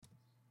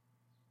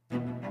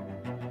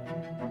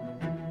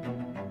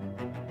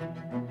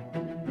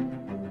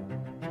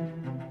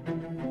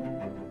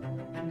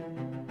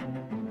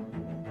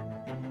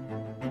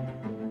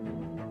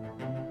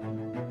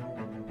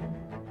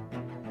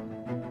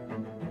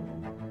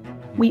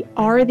We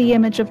are the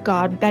image of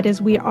God. That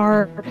is, we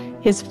are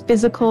his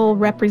physical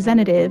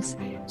representatives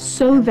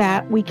so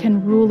that we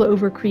can rule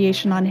over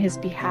creation on his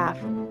behalf.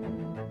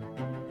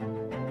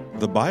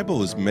 The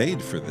Bible is made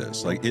for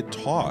this. Like, it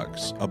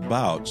talks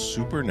about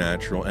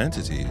supernatural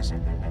entities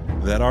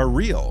that are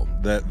real,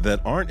 that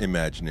aren't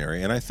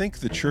imaginary. And I think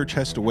the church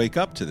has to wake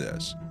up to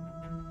this.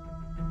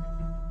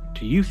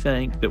 Do you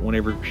think that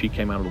whenever she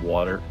came out of the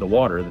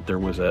water, that there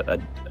was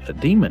a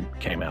demon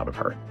came out of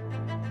her?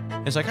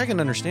 It's like, I can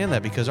understand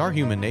that, because our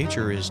human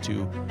nature is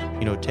to,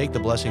 take the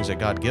blessings that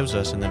God gives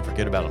us and then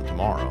forget about them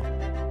tomorrow.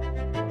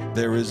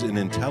 There is an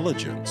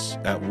intelligence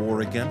at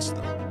war against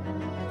them.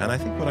 And I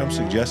think what I'm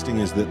suggesting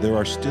is that there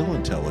are still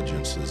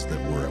intelligences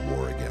that we're at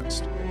war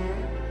against.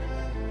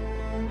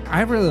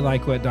 I really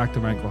like what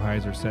Dr. Michael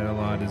Heiser said a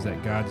lot, is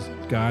that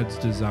God's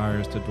desire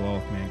is to dwell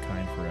with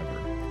mankind forever.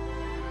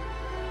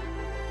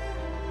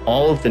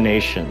 All of the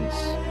nations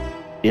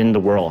in the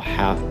world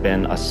have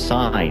been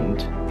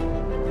assigned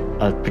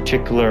a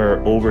particular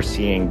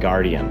overseeing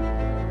guardian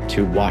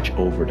to watch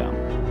over them.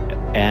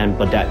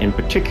 But that in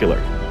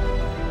particular,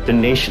 the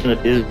nation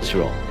of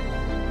Israel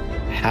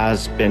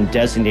has been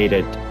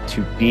designated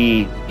to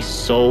be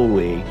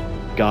solely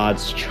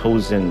God's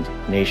chosen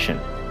nation.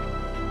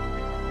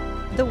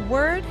 The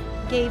Word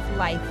gave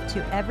life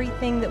to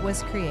everything that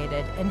was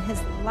created, and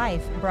his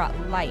life brought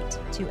light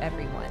to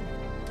everyone.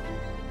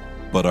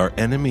 But our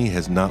enemy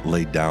has not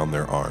laid down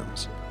their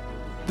arms.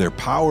 Their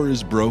power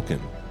is broken.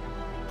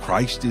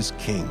 Christ is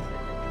King,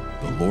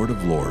 the Lord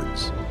of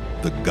Lords,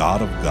 the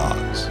God of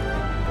gods,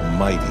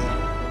 mighty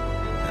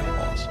and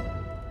awesome.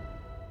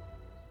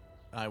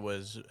 I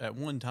was at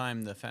one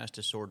time the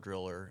fastest sword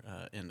driller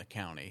in the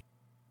county.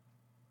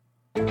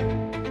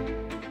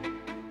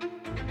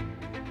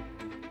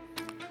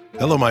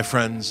 Hello, my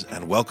friends,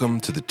 and welcome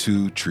to the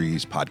Two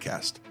Trees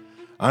Podcast.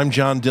 I'm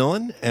John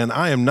Dillon, and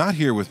I am not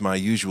here with my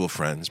usual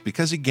friends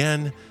because,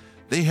 again,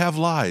 they have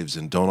lives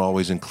and don't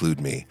always include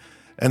me.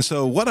 And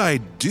so what I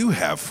do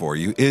have for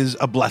you is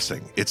a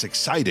blessing. It's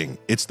exciting.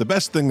 It's the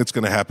best thing that's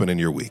going to happen in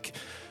your week.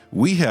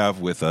 We have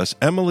with us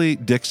Emily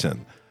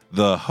Dixon,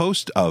 the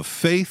host of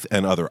Faith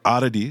and Other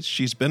Oddities.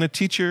 She's been a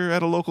teacher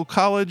at a local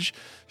college.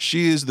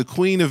 She is the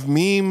queen of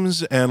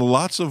memes and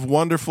lots of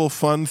wonderful,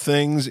 fun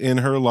things in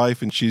her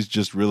life, and she's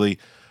just really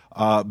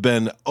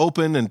been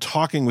open and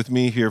talking with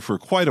me here for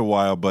quite a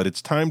while, but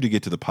it's time to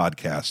get to the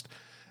podcast.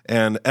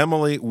 And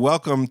Emily,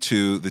 welcome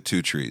to the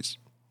Two Trees.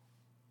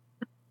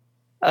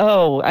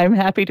 Oh, I'm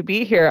happy to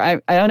be here.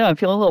 I don't know. I'm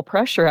feeling a little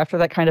pressure after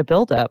that kind of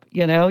buildup.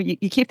 You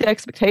keep the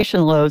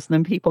expectation lows, and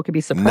then people can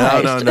be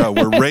surprised. No.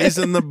 We're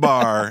raising the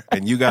bar,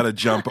 and you got to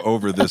jump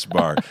over this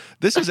bar.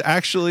 This is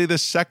actually the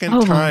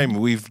second time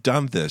we've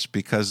done this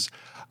because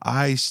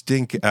I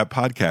stink at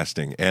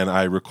podcasting, and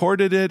I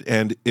recorded it,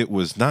 and it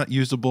was not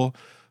usable.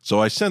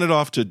 So I sent it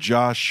off to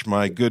Josh,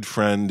 my good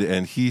friend,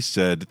 and he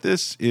said,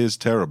 "This is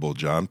terrible,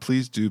 John.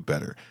 Please do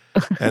better."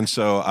 And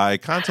so I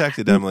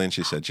contacted Emily, and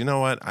she said, "You know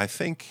what? I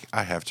think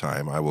I have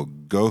time. I will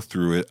go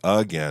through it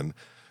again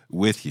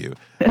with you."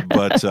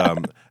 But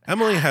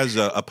Emily has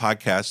a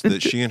podcast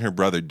that she and her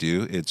brother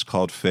do. It's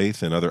called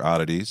Faith and Other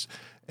Oddities,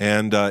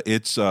 and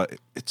it's a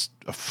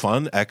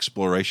fun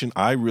exploration.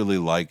 I really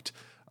liked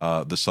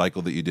the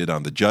cycle that you did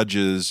on the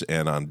Judges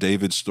and on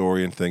David's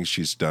story and things.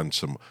 She's done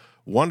some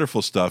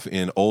wonderful stuff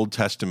in Old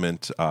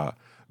Testament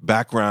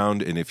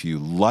background, and if you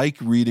like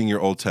reading your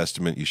Old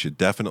Testament, you should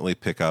definitely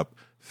pick up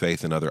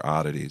Faith and Other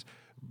Oddities.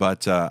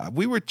 But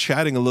we were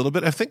chatting a little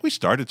bit. I think we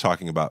started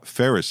talking about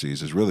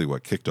Pharisees is really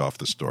what kicked off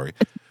the story.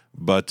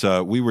 But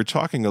we were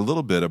talking a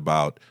little bit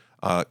about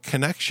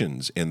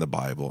connections in the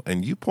Bible,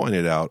 and you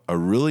pointed out a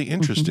really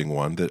interesting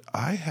one that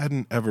I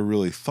hadn't ever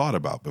really thought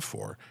about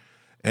before.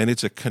 And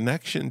it's a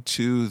connection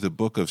to the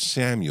book of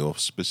Samuel,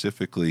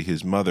 specifically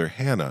his mother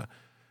Hannah,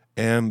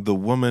 and the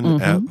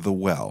woman at the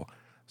well.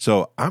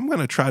 So I'm going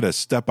to try to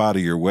step out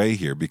of your way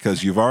here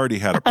because you've already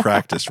had a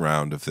practice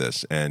round of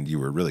this and you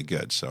were really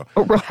good. So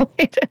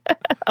Right.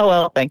 Oh,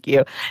 well, thank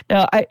you.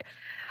 No,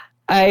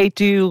 I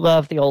do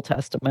love the Old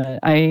Testament.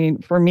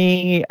 For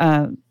me,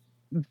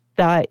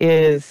 that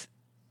is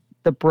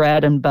the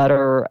bread and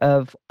butter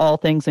of all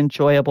things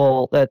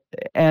enjoyable.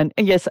 And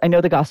yes, I know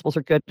the Gospels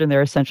are good and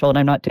they're essential, and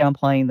I'm not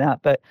downplaying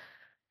that, but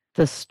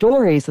the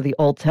stories of the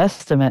Old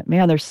Testament,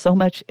 man, there's so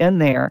much in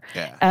there.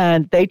 Yeah.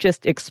 And they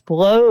just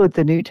explode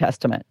the New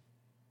Testament.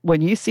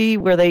 When you see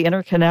where they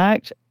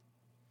interconnect,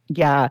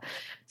 yeah.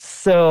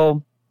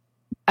 So,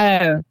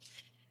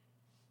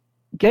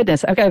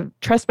 goodness, I've got to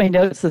trust my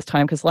notes this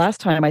time, because last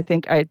time I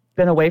think I'd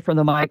been away from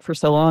the mic for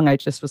so long, I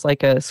just was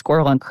like a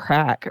squirrel on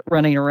crack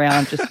running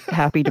around, just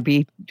happy to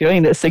be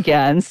doing this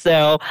again.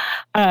 So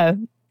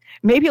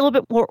maybe a little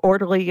bit more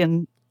orderly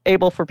and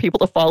able for people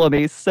to follow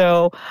me.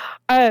 So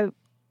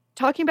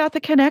talking about the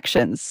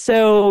connections.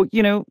 So,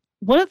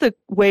 one of the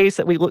ways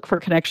that we look for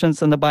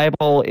connections in the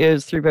Bible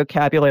is through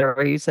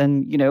vocabularies.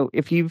 And,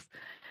 if you've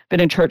been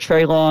in church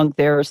very long,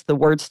 there's the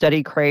word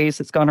study craze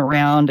that's gone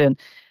around. And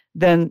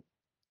then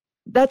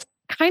that's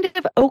kind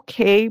of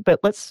okay, but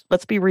let's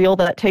be real,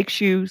 that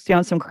takes you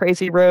down some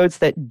crazy roads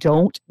that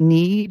don't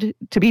need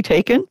to be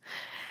taken.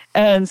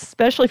 And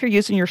especially if you're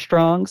using your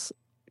Strongs,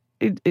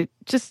 it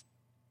just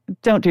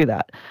don't do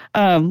that.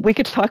 We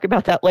could talk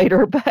about that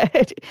later,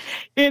 but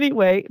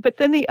anyway, but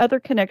then the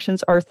other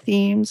connections are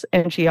themes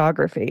and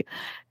geography.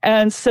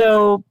 And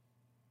so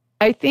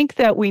I think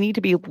that we need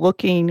to be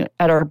looking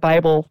at our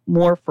Bible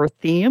more for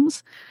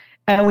themes,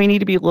 and we need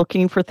to be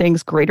looking for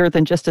things greater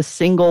than just a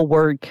single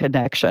word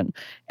connection.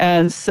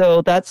 And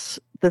so that's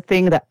the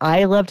thing that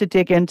I love to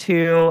dig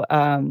into.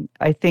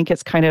 I think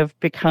it's kind of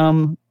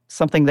become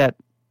something that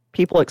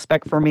people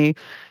expect from me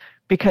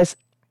because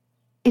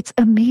it's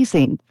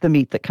amazing, the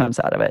meat that comes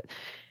out of it.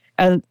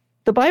 And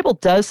the Bible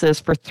does this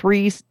for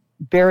three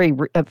very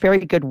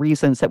good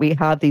reasons that we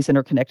have these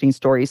interconnecting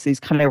stories,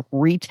 these kind of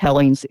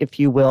retellings, if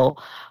you will.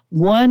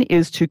 One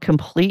is to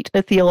complete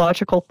a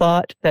theological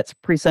thought that's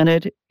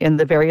presented in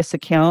the various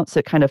accounts.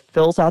 It kind of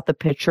fills out the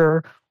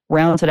picture,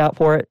 rounds it out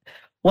for it.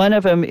 One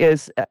of them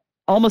is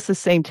almost the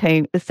same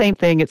thing.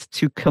 It's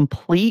to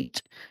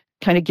complete,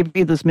 kind of give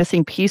you those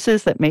missing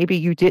pieces that maybe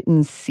you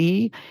didn't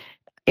see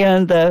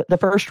in the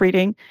first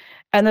reading.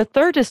 And the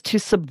third is to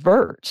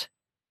subvert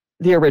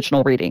the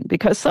original reading,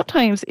 because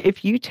sometimes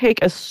if you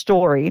take a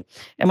story,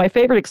 and my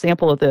favorite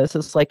example of this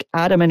is like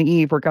Adam and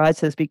Eve, where God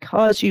says,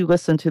 because you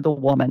listen to the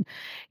woman,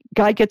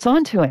 God gets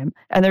onto him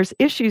and there's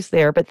issues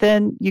there. But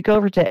then you go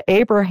over to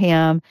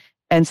Abraham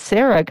and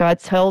Sarah. God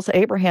tells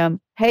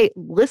Abraham, hey,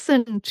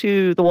 listen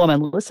to the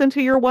woman, listen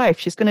to your wife.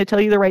 She's going to tell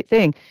you the right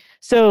thing.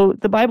 So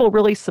the Bible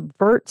really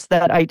subverts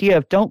that idea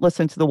of don't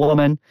listen to the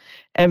woman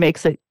and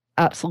makes it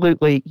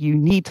absolutely, you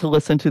need to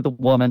listen to the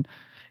woman.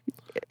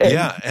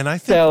 Yeah, and I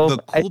think the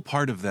cool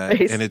part of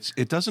that, and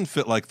it doesn't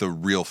fit like the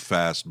real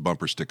fast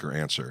bumper sticker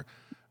answer,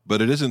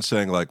 but it isn't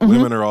saying like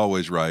women are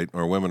always right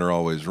or women are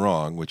always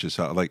wrong, which is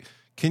how, like,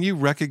 can you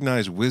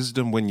recognize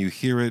wisdom when you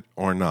hear it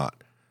or not?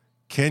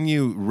 Can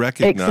you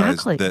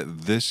recognize that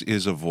this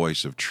is a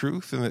voice of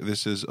truth and that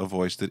this is a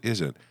voice that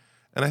isn't?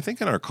 And I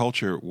think in our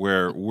culture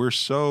where we're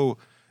so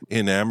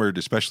enamored,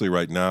 especially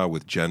right now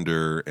with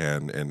gender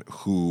and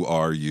who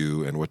are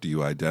you and what do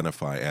you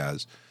identify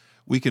as,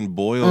 we can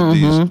boil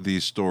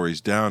these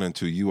stories down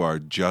into you are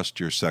just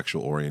your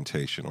sexual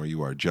orientation or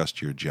you are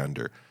just your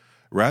gender,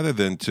 rather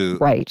than to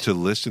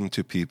listen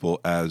to people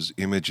as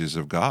images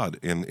of God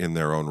in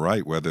their own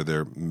right, whether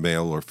they're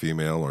male or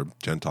female or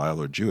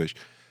Gentile or Jewish,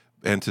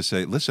 and to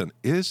say, listen,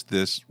 is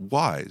this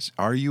wise?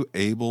 Are you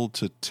able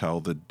to tell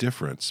the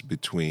difference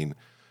between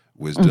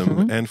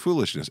wisdom and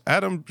foolishness?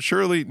 Adam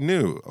surely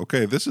knew,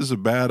 okay, this is a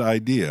bad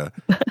idea.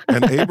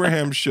 And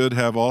Abraham should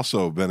have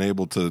also been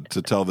able to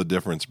tell the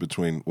difference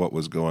between what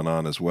was going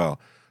on as well.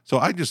 So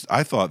I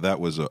thought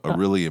that was a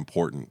really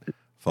important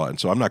thought. And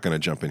so I'm not going to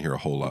jump in here a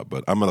whole lot,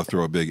 but I'm going to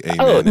throw a big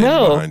amen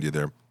behind you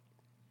there.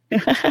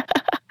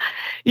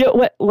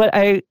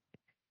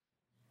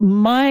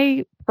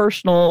 My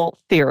personal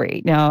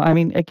theory, now, I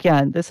mean,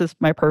 again, this is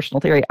my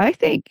personal theory. I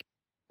think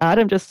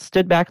Adam just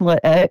stood back and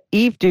let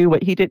Eve do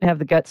what he didn't have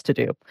the guts to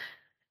do.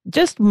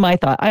 Just my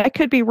thought. I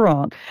could be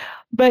wrong.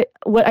 But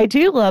what I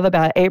do love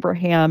about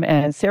Abraham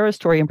and Sarah's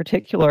story in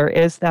particular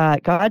is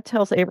that God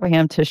tells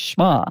Abraham to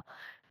shema,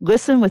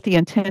 listen with the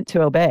intent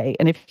to obey.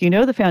 And if you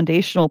know the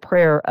foundational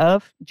prayer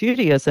of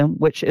Judaism,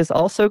 which is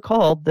also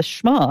called the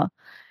Shema,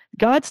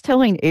 God's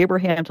telling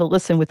Abraham to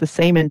listen with the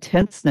same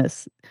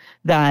intenseness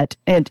that,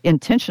 and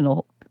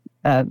intentionality,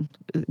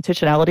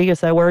 is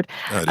that a word?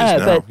 It is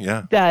now,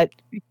 yeah.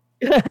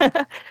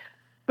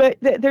 But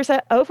there's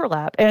that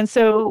overlap. And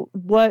so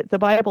what the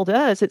Bible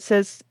does, it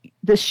says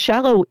the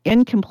shallow,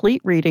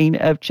 incomplete reading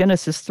of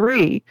Genesis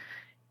 3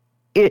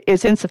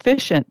 is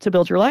insufficient to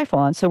build your life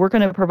on. So we're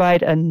going to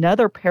provide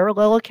another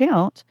parallel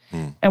account,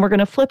 and we're going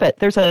to flip it.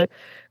 There's a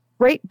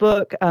great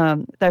book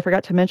that I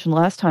forgot to mention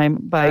last time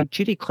by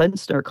Judy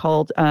Klinsner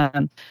called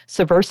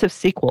Subversive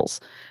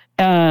Sequels.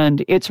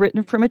 And it's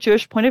written from a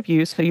Jewish point of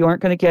view, so you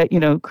aren't going to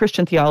get,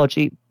 Christian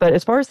theology. But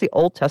as far as the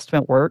Old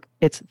Testament work,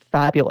 it's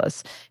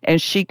fabulous.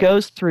 And she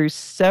goes through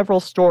several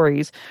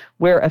stories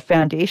where a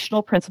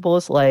foundational principle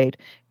is laid,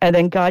 and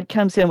then God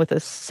comes in with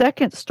a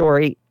second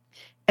story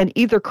and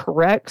either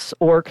corrects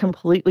or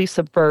completely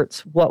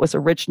subverts what was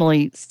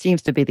originally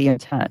seems to be the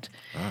intent.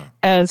 Oh.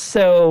 And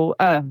so,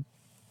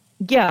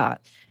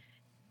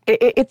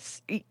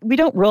 it's we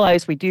don't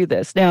realize we do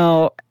this.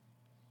 Now,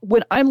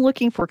 when I'm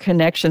looking for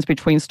connections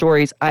between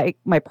stories,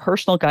 my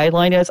personal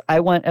guideline is I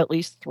want at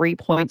least 3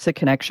 points of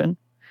connection.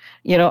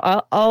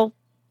 I'll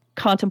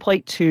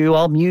contemplate 2,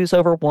 I'll muse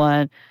over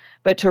 1,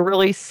 but to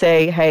really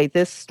say, hey,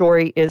 this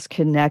story is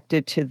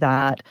connected to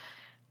that,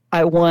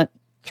 I want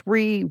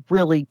 3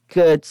 really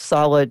good,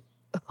 solid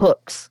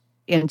hooks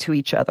into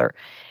each other.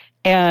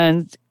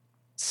 And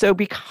so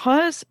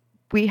because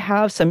we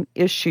have some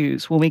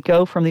issues when we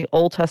go from the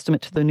Old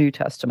Testament to the New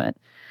Testament,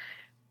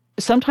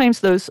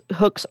 sometimes those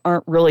hooks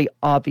aren't really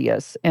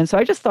obvious. And so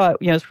I just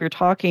thought, as we were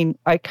talking,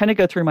 I kind of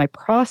go through my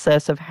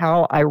process of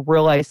how I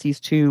realized these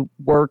two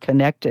were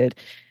connected.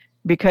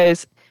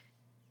 Because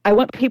I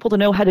want people to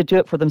know how to do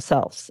it for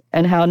themselves,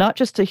 and how not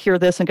just to hear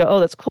this and go, oh,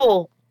 that's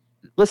cool,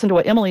 listen to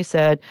what Emily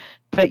said,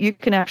 but you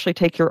can actually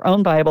take your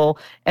own Bible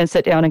and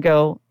sit down and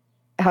go,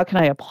 how can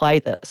I apply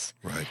this?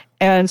 Right.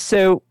 And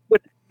so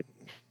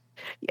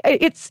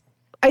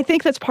I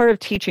think that's part of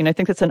teaching. I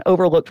think that's an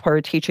overlooked part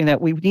of teaching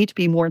that we need to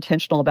be more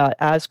intentional about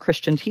as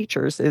Christian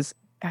teachers is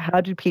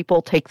how do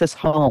people take this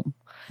home?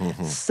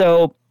 Mm-hmm.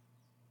 So,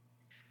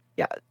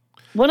 yeah.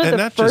 One of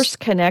the first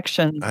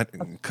connections. I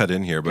cut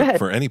in here, but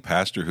for any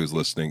pastor who's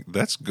listening,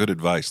 that's good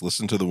advice.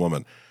 Listen to the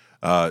woman.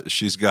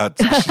 She's got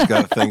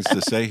things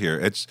to say here.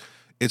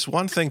 It's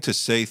one thing to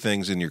say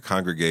things in your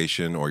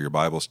congregation or your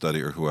Bible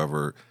study or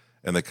whoever,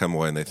 and they come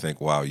away and they think,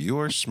 wow, you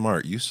are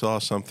smart. You saw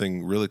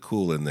something really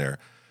cool in there.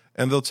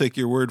 And they'll take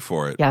your word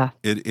for it. Yeah.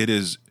 It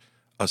is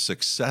a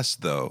success,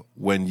 though,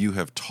 when you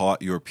have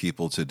taught your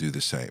people to do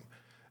the same.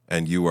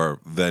 And you are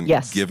then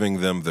giving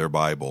them their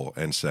Bible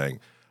and saying,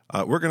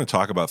 we're going to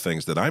talk about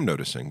things that I'm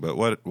noticing, but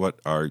what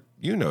are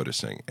you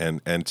noticing?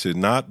 And to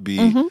not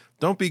be,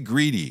 don't be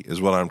greedy is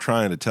what I'm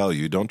trying to tell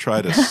you. Don't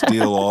try to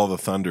steal all the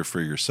thunder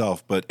for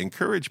yourself, but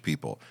encourage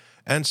people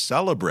and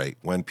celebrate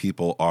when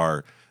people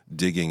are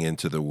digging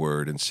into the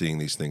Word and seeing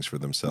these things for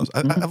themselves.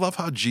 I love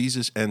how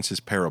Jesus ends his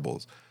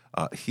parables.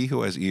 He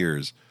who has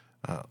ears,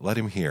 let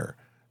him hear.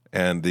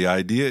 And the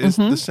idea is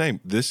the same.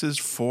 This is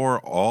for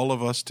all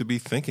of us to be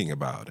thinking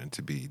about and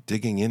to be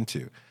digging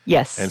into.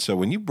 Yes. And so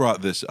when you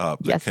brought this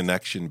up, the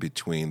connection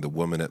between the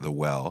woman at the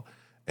well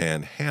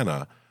and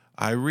Hannah,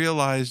 I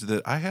realized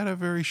that I had a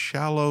very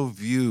shallow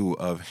view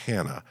of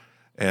Hannah.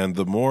 And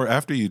the more,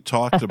 after you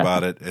talked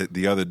about it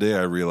the other day,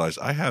 I realized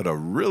I had a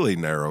really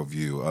narrow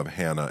view of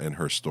Hannah and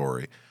her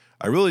story.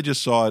 I really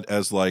just saw it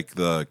as like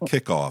the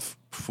kickoff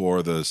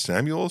for the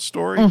Samuel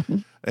story.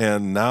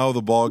 And now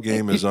the ball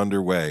game is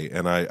underway,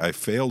 and I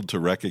failed to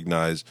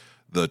recognize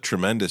the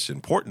tremendous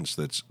importance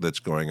that's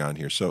going on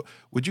here. So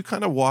would you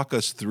kind of walk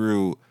us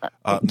through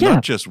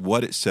not just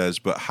what it says,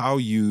 but how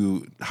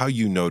you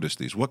notice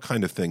these? What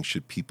kind of things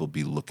should people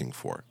be looking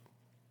for?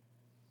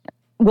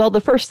 Well,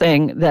 the first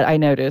thing that I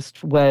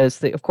noticed was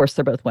that, of course,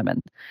 they're both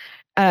women.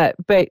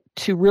 But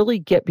to really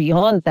get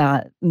beyond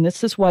that, and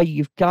this is why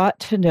you've got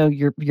to know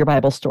your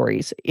Bible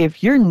stories.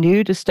 If you're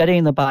new to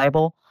studying the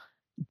Bible,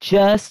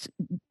 just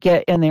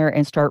get in there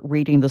and start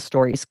reading the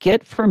stories.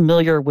 Get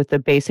familiar with the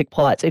basic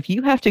plots. If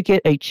you have to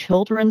get a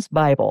children's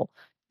Bible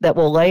that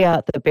will lay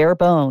out the bare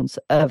bones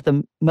of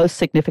the most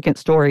significant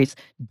stories,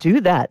 do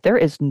that. There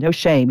is no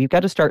shame. You've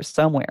got to start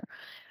somewhere.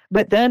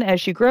 But then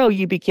as you grow,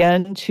 you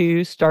begin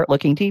to start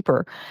looking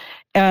deeper.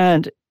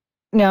 And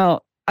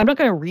now, I'm not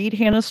going to read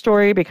Hannah's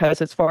story because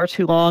it's far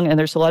too long and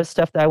there's a lot of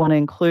stuff that I want to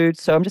include.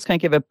 So I'm just going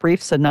to give a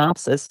brief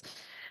synopsis.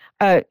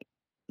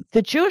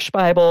 The Jewish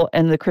Bible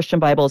and the Christian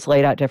Bible is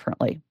laid out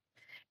differently.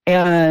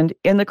 And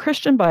in the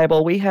Christian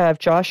Bible, we have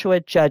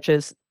Joshua,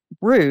 Judges,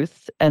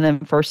 Ruth, and then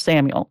 1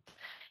 Samuel.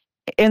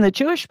 In the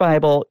Jewish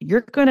Bible,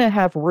 you're going to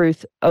have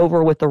Ruth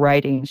over with the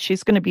writings.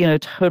 She's going to be in a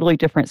totally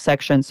different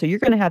section. So you're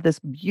going to have this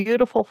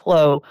beautiful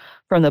flow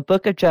from the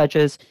book of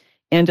Judges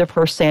into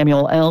 1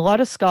 Samuel. And a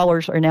lot of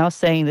scholars are now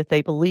saying that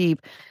they believe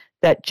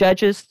that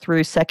Judges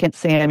through 2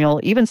 Samuel,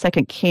 even 2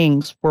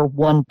 Kings, were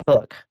one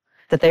book,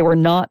 that they were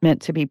not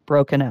meant to be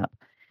broken up.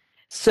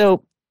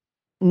 So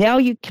now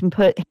you can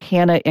put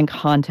Hannah in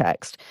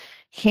context.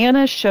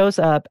 Hannah shows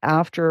up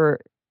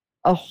after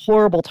a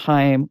horrible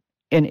time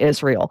in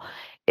Israel.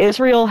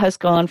 Israel has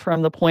gone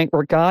from the point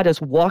where God is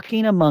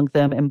walking among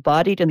them,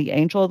 embodied in the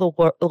angel of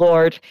the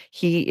Lord.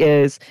 He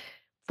is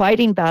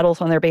fighting battles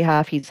on their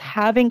behalf. He's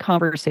having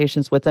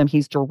conversations with them.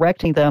 He's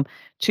directing them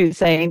to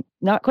saying,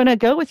 not going to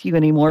go with you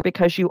anymore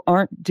because you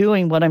aren't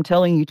doing what I'm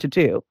telling you to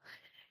do.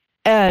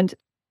 And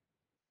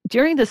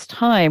during this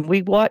time,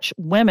 we watch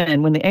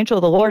women, when the angel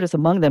of the Lord is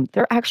among them,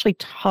 they're actually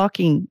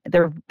talking, they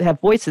have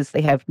voices,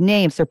 they have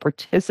names, they're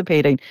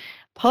participating,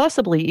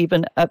 possibly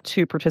even up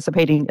to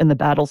participating in the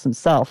battles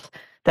themselves.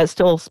 That's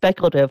still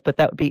speculative, but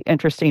that would be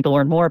interesting to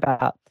learn more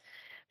about.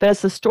 But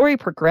as the story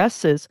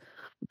progresses,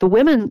 the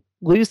women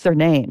lose their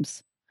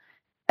names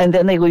and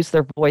then they lose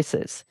their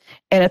voices.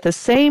 And at the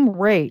same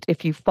rate,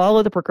 if you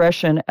follow the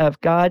progression of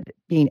God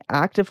being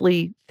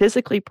actively,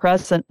 physically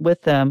present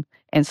with them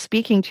and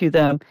speaking to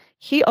them,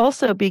 he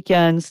also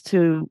begins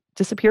to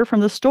disappear from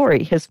the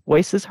story. His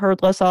voice is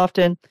heard less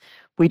often.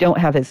 We don't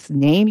have his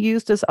name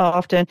used as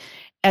often.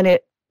 And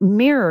it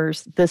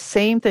mirrors the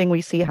same thing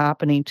we see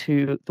happening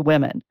to the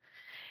women.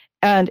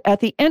 And at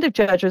the end of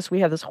Judges,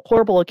 we have this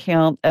horrible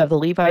account of the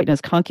Levite and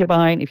his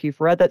concubine. If you've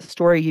read that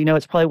story, you know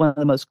it's probably one of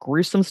the most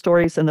gruesome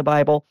stories in the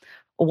Bible.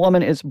 A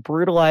woman is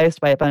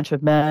brutalized by a bunch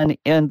of men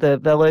in the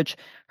village.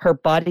 Her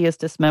body is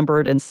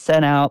dismembered and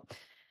sent out.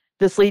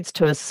 This leads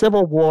to a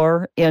civil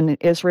war in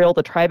Israel.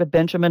 The tribe of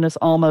Benjamin is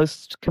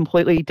almost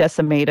completely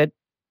decimated.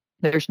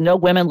 There's no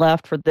women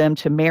left for them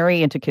to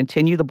marry and to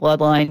continue the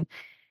bloodline.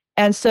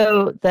 And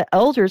so the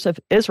elders of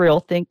Israel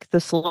think the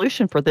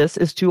solution for this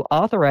is to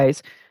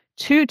authorize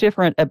 2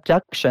 different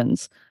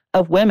abductions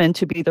of women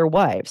to be their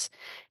wives.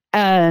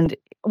 And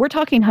we're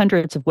talking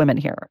hundreds of women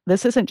here.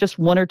 This isn't just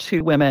one or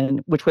two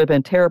women, which would have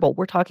been terrible.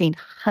 We're talking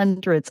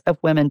hundreds of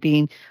women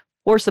being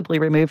forcibly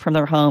removed from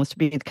their homes to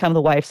become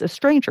the wives of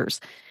strangers.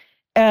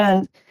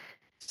 And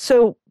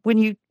so when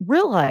you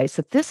realize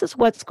that this is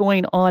what's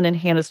going on in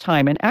Hannah's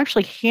time, and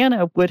actually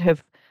Hannah would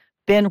have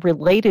been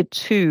related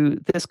to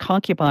this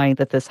concubine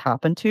that this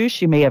happened to.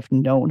 She may have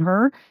known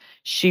her.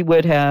 She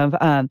would have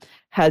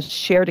had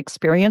shared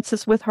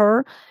experiences with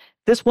her.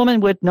 This woman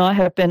would not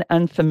have been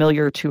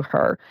unfamiliar to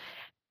her.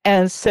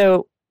 And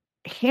so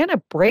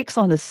Hannah breaks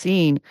on the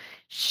scene.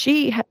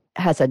 She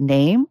has a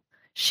name,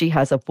 she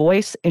has a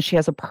voice, and she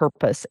has a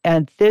purpose.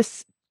 And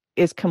this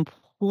is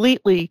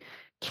completely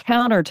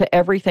counter to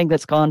everything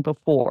that's gone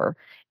before.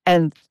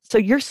 And so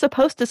you're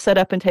supposed to set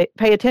up and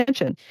pay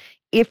attention.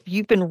 If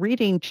you've been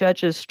reading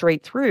Judges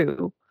straight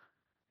through,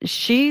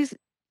 she's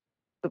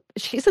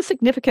a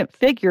significant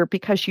figure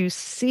because you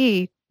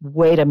see,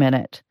 wait a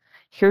minute,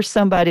 here's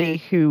somebody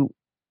who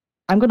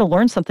I'm going to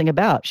learn something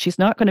about. She's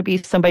not going to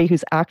be somebody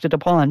who's acted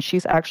upon.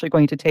 She's actually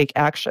going to take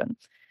action.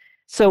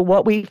 So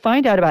what we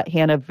find out about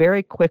Hannah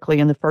very quickly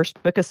in the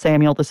first book of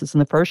Samuel, this is in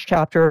the first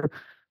chapter,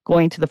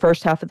 going to the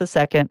first half of the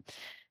second,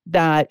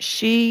 that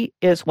she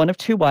is one of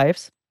two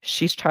wives.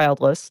 She's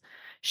childless.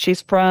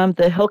 She's from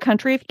the hill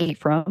country of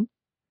Ephraim.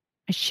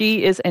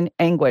 She is in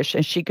anguish,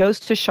 and she goes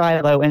to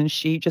Shiloh, and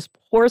she just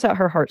pours out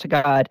her heart to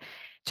God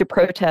to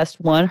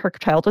protest, one, her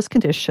childless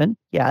condition.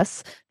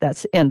 Yes,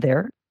 that's in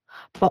there.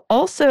 But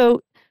also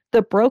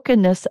the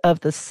brokenness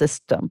of the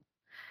system.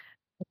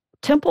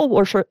 Temple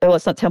worship, well,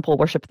 it's not temple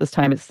worship at this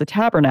time, it's the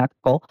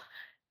tabernacle.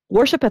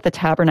 Worship at the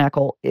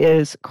tabernacle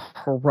is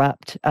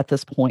corrupt at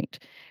this point.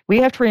 We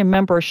have to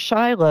remember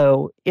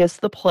Shiloh is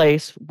the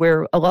place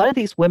where a lot of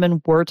these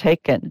women were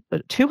taken.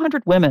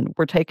 200 women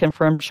were taken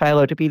from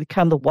Shiloh to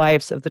become the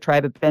wives of the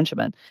tribe of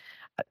Benjamin.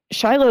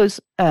 Shiloh's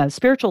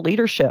spiritual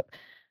leadership,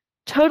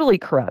 totally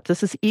corrupt.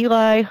 This is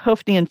Eli,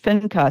 Hophni, and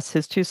Phinehas,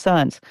 his two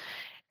sons.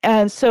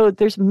 And so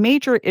there's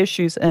major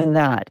issues in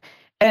that.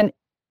 And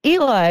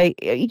Eli,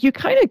 you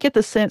kind of get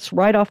the sense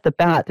right off the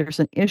bat there's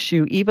an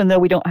issue, even though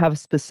we don't have a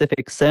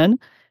specific sin.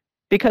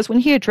 Because when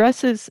he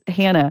addresses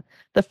Hannah,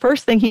 the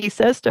first thing he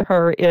says to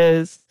her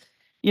is,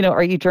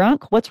 are you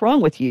drunk? What's wrong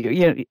with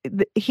you?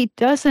 He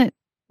doesn't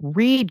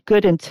read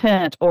good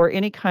intent or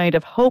any kind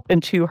of hope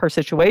into her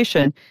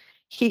situation.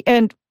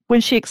 And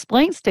when she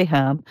explains to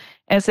him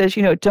and says,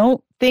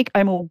 don't think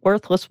I'm a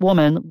worthless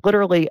woman,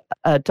 literally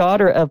a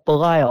daughter of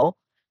Belial,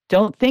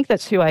 don't think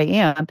that's who I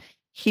am.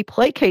 He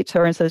placates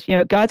her and says,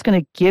 God's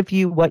going to give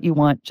you what you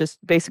want.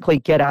 Just basically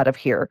get out of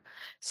here.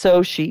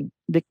 So she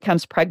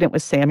becomes pregnant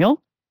with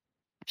Samuel.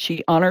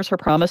 She honors her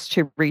promise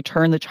to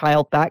return the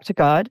child back to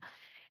God.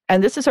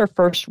 And this is our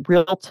first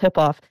real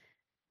tip-off.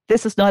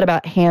 This is not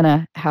about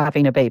Hannah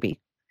having a baby.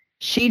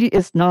 She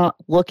is not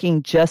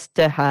looking just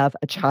to have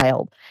a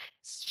child.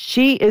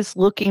 She is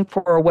looking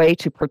for a way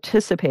to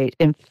participate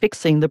in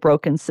fixing the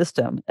broken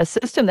system, a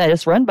system that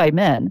is run by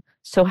men.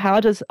 So how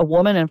does a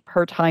woman of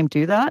her time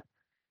do that?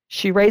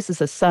 She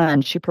raises a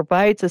son. She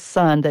provides a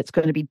son that's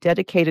going to be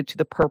dedicated to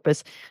the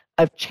purpose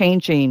of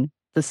changing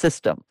the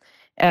system.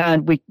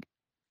 And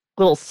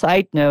little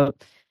side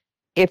note,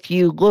 if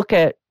you look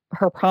at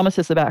her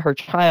promises about her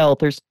child,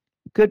 there's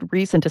good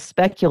reason to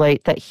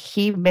speculate that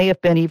he may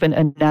have been even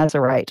a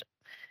Nazarite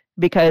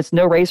because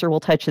no razor will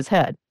touch his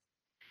head.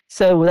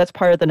 So that's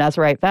part of the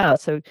Nazarite vow.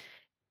 So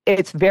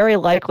it's very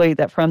likely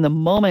that from the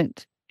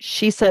moment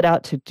she set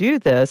out to do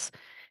this,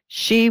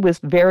 she was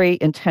very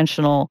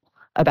intentional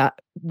about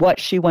what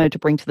she wanted to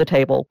bring to the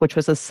table, which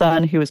was a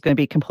son who was going to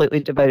be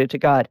completely devoted to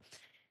God.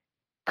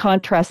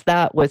 Contrast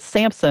that with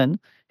Samson,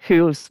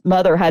 whose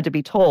mother had to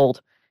be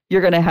told,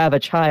 you're going to have a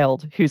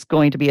child who's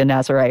going to be a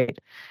Nazarite.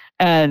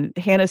 And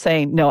Hannah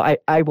saying, no,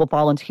 I will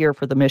volunteer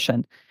for the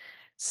mission.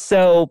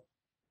 So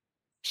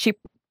she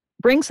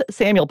brings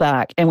Samuel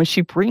back. And when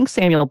she brings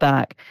Samuel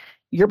back,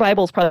 your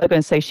Bible is probably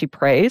going to say she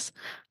prays.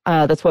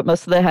 That's what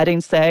most of the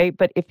headings say.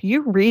 But if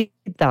you read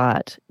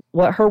that,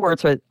 what her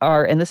words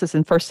are, and this is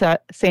in 1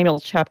 Samuel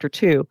chapter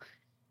 2,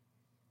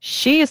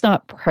 she is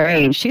not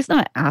praying. She's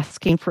not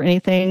asking for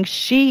anything.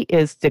 She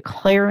is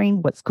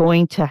declaring what's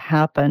going to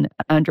happen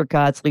under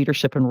God's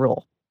leadership and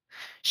rule.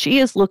 She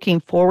is looking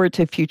forward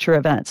to future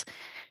events.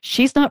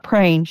 She's not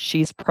praying.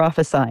 She's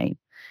prophesying.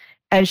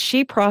 And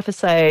she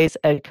prophesies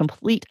a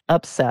complete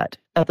upset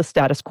of the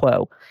status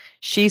quo.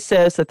 She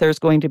says that there's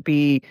going to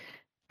be,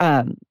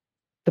 the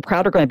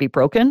proud are going to be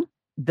broken.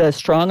 The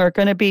strong are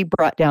going to be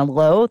brought down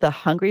low. The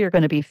hungry are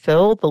going to be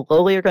filled. The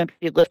lowly are going to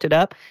be lifted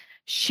up.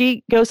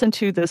 She goes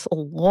into this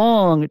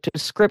long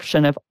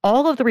description of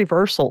all of the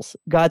reversals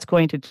God's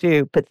going to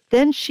do, but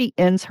then she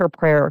ends her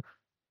prayer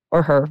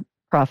or her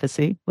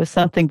prophecy with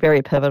something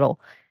very pivotal.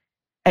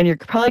 And you're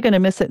probably going to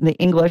miss it in the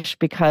English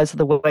because of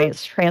the way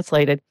it's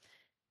translated.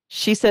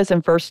 She says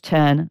in verse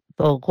 10,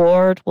 the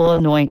Lord will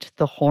anoint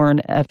the horn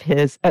of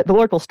his, the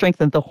Lord will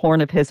strengthen the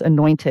horn of his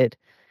anointed.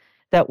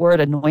 That word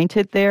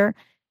anointed there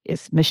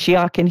is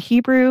Mashiach in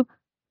Hebrew,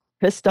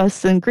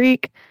 Christos in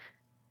Greek,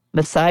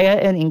 Messiah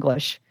in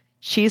English.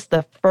 She's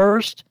the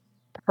first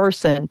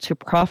person to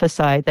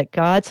prophesy that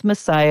God's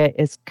Messiah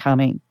is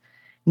coming.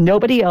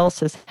 Nobody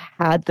else has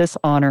had this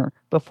honor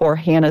before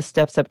Hannah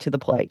steps up to the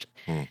plate.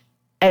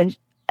 And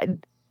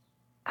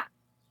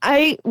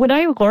when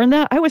I learned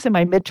that, I was in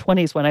my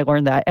mid-20s when I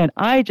learned that. And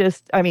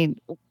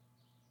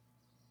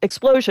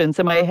explosions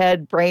in my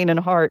head, brain, and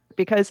heart,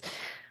 because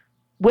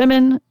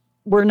women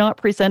were not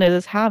presented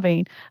as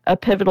having a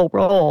pivotal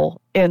role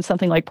in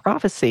something like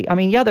prophecy. I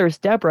mean, yeah, there's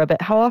Deborah,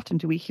 but how often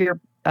do we hear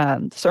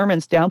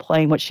sermons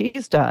downplaying what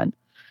she's done?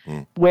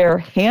 Where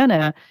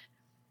Hannah,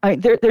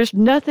 there's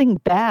nothing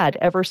bad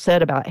ever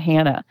said about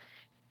Hannah.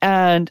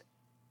 And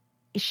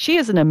she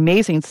is an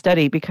amazing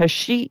study because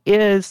she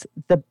is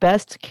the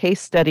best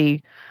case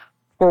study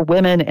for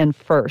women in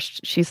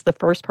first. She's the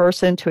first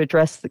person to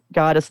address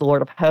God as the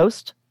Lord of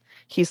hosts.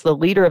 He's the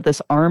leader of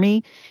this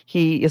army.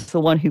 He is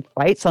the one who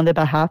fights on the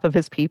behalf of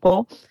his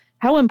people.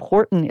 How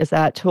important is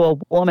that to a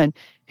woman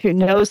who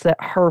knows that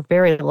her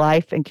very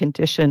life and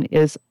condition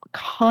is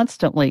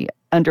constantly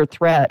under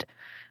threat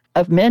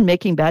of men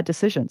making bad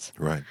decisions?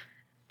 Right.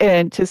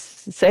 And to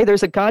say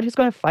there's a God who's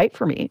going to fight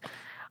for me.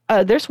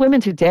 There's women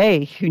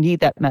today who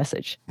need that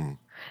message.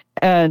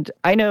 And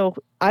I know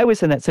I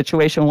was in that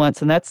situation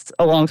once, and that's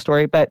a long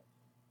story, but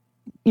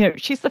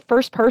she's the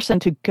first person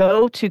to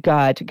go to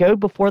God, to go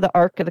before the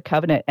Ark of the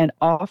Covenant and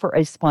offer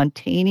a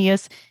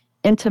spontaneous,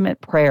 intimate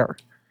prayer.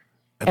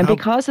 And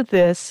because of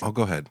this... Oh,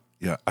 go ahead.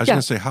 Yeah, I was going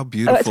to say, how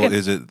beautiful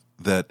is it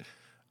that,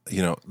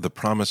 the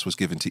promise was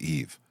given to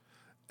Eve?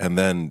 And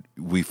then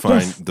we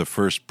find the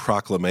first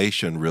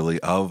proclamation, really,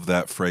 of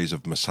that phrase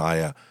of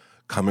Messiah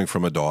coming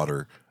from a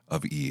daughter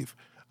of Eve.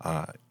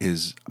 I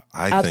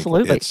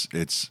Absolutely.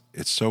 think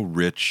it's so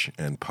rich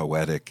and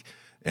poetic.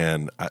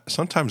 And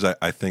sometimes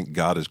I think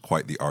God is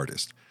quite the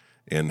artist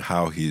in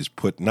how he's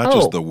put not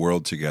just the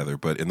world together,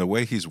 but in the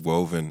way he's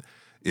woven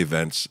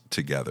events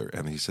together.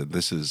 And he said,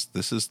 this is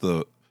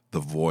the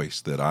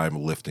voice that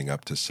I'm lifting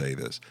up to say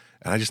this.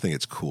 And I just think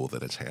it's cool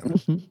that it's Hannah.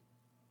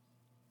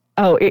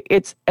 Oh,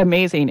 it's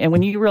amazing. And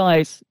when you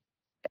realize,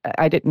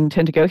 I didn't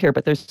intend to go here,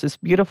 but there's this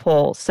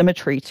beautiful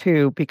symmetry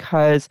too,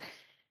 because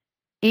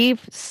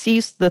Eve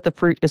sees that the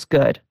fruit is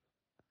good.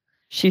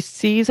 She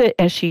sees it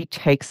and she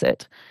takes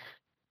it.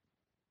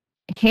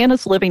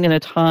 Hannah's living in a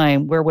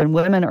time where when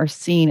women are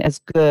seen as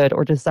good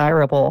or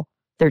desirable,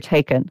 they're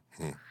taken.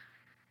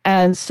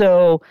 And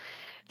so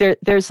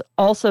there's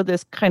also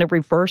this kind of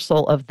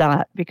reversal of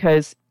that,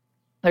 because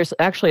there's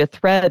actually a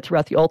thread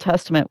throughout the Old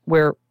Testament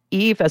where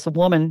Eve, as a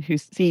woman who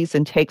sees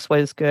and takes what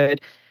is good,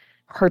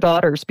 her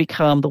daughters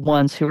become the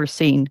ones who are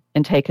seen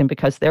and taken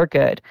because they're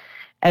good.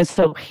 And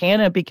so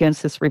Hannah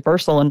begins this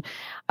reversal.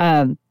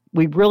 And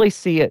we really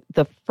see it.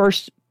 The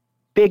first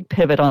big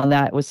pivot on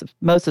that was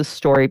Moses'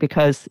 story,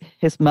 because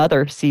his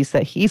mother sees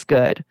that he's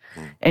good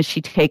and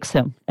she takes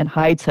him and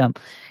hides him.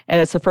 And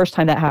it's the first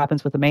time that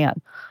happens with a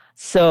man.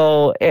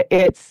 So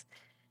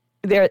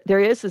there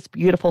is this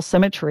beautiful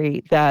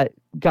symmetry that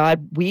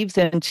God weaves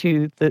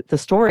into the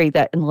story,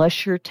 that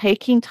unless you're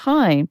taking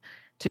time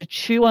to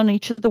chew on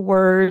each of the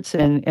words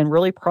and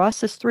really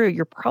process through,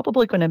 you're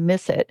probably going to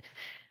miss it.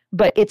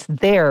 But it's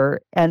there.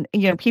 And,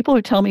 people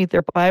who tell me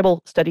their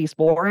Bible study is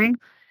boring,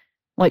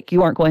 like,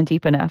 you aren't going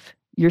deep enough.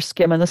 You're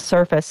skimming the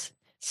surface.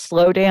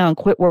 Slow down.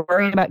 Quit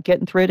worrying about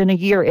getting through it in a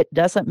year. It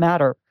doesn't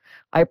matter.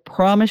 I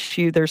promise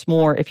you there's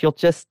more if you'll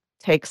just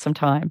take some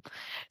time.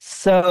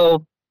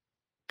 So,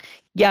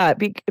 yeah,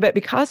 but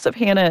because of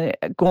Hannah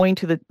going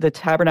to the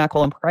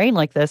tabernacle and praying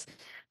like this,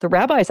 the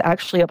rabbis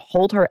actually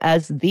uphold her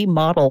as the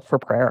model for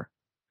prayer.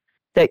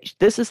 That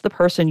this is the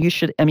person you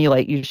should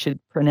emulate. You should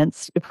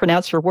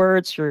pronounce your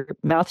words. Your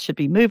mouth should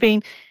be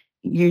moving.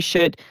 You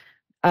should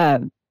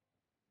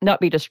not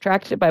be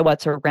distracted by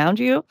what's around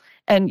you.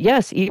 And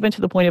yes, even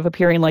to the point of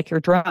appearing like you're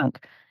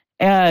drunk.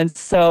 And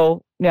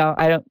so,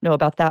 I don't know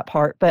about that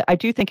part, but I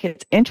do think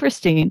it's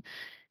interesting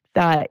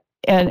that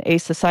in a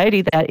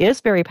society that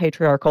is very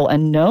patriarchal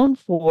and known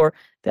for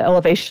the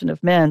elevation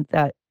of men,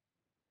 that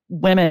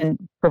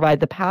women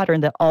provide the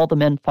pattern that all the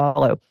men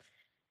follow.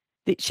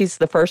 She's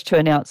the first to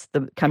announce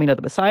the coming of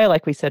the Messiah,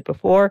 like we said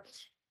before.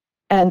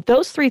 And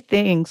those three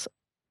things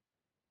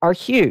are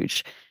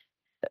huge.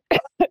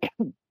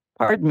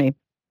 Pardon me.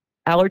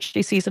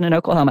 Allergy season in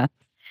Oklahoma.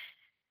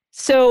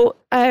 So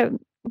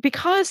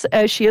because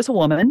she is a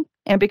woman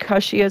and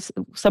because she is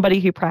somebody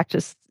who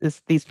practices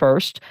these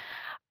first,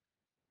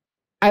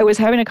 I was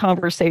having a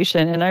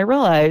conversation and I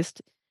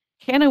realized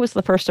Hannah was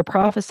the first to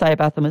prophesy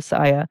about the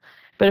Messiah,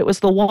 but it was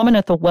the woman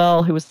at the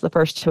well who was the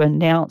first to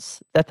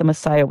announce that the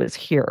Messiah was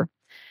here.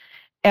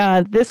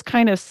 And this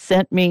kind of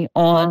sent me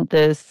on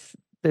this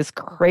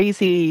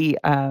crazy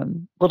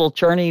little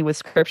journey with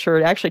Scripture.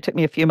 It actually took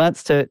me a few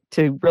months to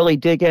really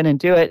dig in and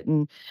do it.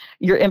 And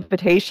your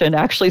invitation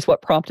actually is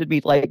what prompted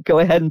me to go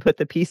ahead and put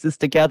the pieces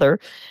together,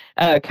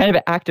 kind of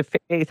an act of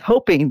faith,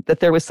 hoping that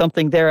there was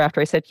something there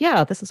after I said,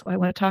 yeah, this is what I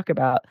want to talk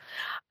about.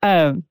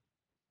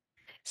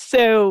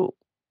 So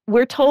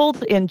we're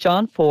told in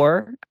John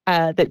 4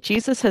 that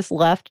Jesus has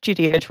left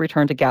Judea to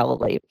return to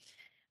Galilee.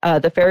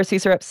 The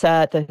Pharisees are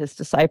upset that his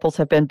disciples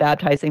have been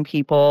baptizing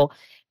people,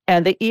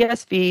 And the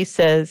ESV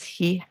says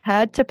he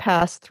had to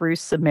pass through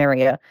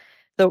Samaria.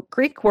 The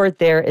Greek word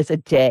there is a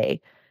day.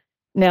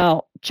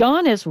 Now,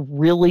 John is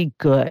really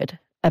good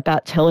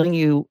about telling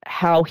you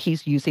how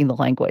he's using the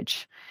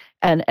language.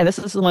 And this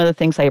is one of the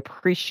things I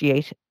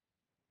appreciate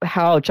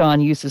how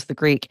John uses the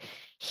Greek.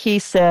 He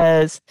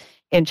says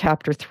in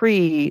chapter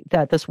 3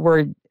 that this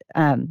word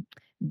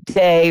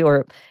day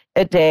or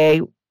a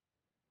day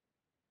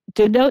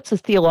denotes a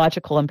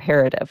theological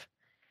imperative.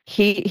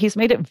 He's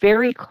made it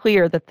very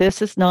clear that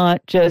this is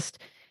not just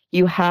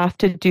you have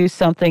to do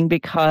something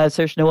because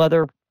there's no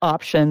other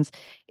options.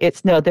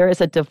 It's no, there is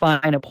a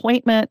divine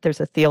appointment. There's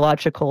a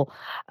theological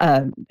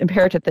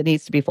imperative that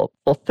needs to be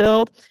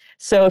fulfilled.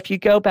 So if you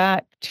go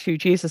back to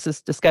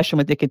Jesus's discussion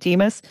with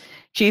Nicodemus,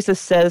 Jesus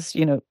says,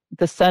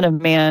 the Son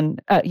of Man,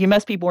 you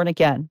must be born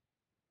again.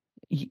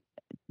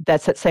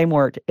 That's that same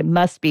word. It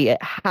must be.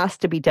 It has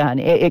to be done.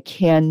 It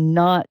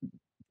cannot.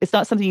 It's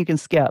not something you can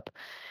skip.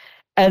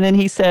 And then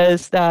he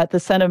says that the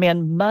Son of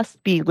Man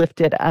must be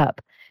lifted up.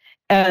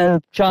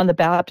 And John the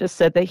Baptist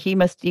said that he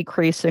must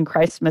decrease and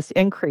Christ must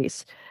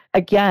increase.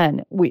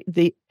 Again,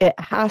 it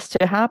has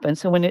to happen.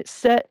 So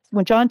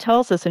when John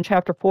tells us in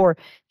chapter 4,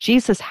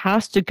 Jesus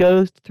has to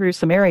go through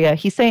Samaria,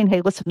 he's saying,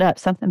 hey, listen up,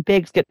 something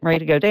big's getting ready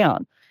to go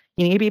down.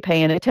 You need to be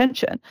paying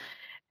attention.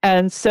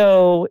 And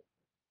so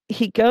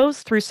he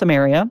goes through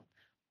Samaria.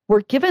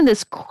 We're given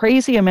this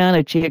crazy amount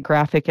of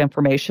geographic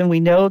information.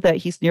 We know that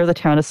he's near the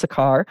town of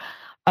Sychar.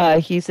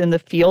 He's in the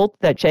field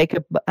that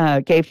Jacob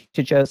gave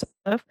to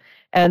Joseph,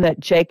 and that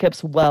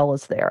Jacob's well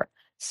is there.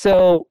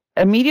 So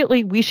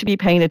immediately we should be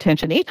paying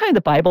attention. Anytime the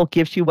Bible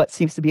gives you what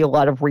seems to be a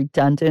lot of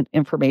redundant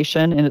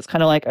information, and it's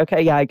kind of like,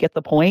 okay, yeah, I get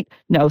the point.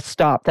 No,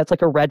 stop. That's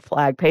like a red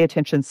flag. Pay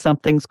attention.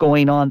 Something's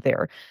going on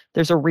there.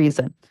 There's a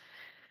reason.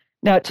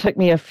 Now, it took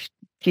me a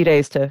few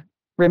days to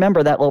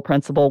remember that little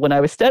principle when I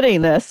was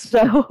studying this,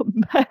 so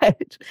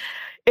but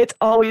it's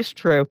always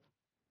true.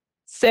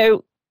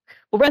 So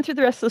we'll run through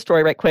the rest of the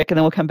story right quick, and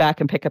then we'll come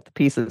back and pick up the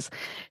pieces.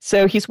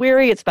 So he's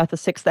weary. It's about the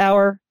 6th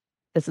hour.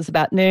 This is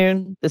about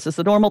noon. This is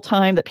the normal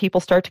time that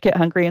people start to get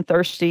hungry and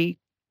thirsty.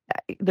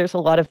 There's a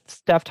lot of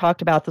stuff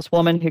talked about this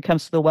woman who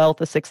comes to the well at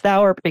the 6th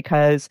hour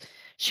because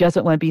she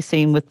doesn't want to be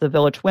seen with the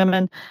village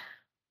women.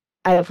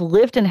 I have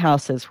lived in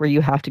houses where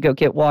you have to go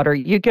get water.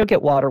 You go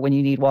get water when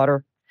you need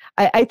water.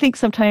 I think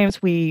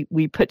sometimes we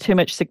put too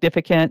much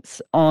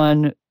significance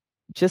on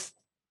just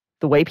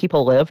the way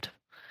people lived,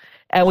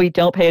 and we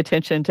don't pay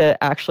attention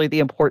to actually the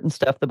important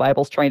stuff the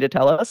Bible's trying to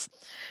tell us.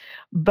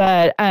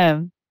 But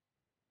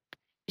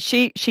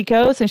she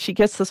goes and she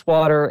gets this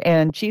water,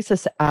 and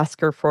Jesus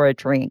asks her for a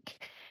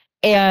drink.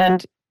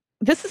 And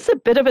this is a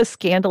bit of a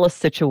scandalous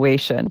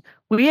situation.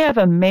 We have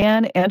a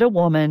man and a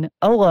woman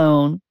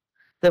alone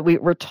that we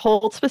were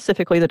told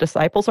specifically the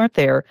disciples aren't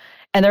there,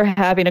 and they're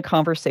having a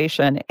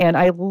conversation. And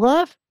I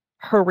love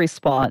her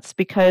response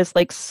because,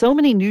 like so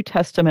many New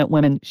Testament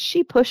women,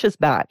 she pushes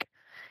back.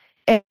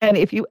 And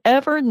if you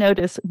ever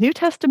notice, New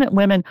Testament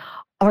women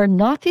are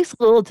not these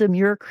little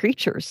demure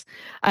creatures.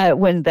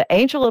 When the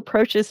angel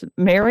approaches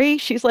Mary,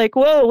 she's like,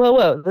 whoa, whoa,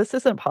 whoa, this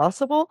isn't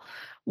possible.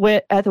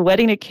 At the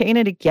wedding at Cana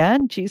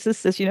again, Jesus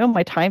says,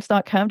 my time's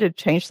not come to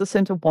change this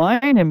into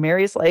wine. And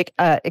Mary's like,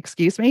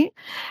 excuse me.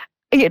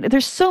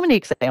 There's so many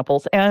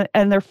examples,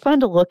 and they're fun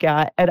to look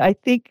at. And I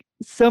think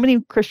so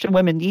many Christian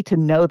women need to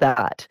know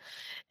that.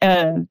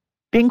 And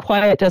being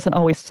quiet doesn't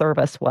always serve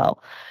us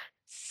well.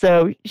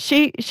 So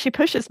she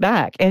pushes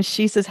back, and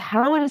she says,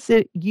 how is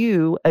it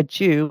you, a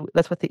Jew,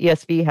 that's what the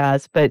ESV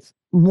has, but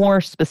more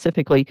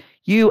specifically,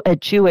 you, a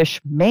Jewish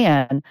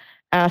man,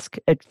 ask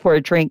for a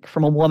drink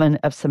from a woman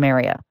of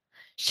Samaria?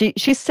 She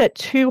set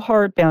 2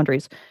 hard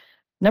boundaries.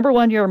 Number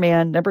 1, you're a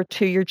man. Number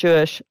 2, you're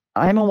Jewish.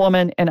 I'm a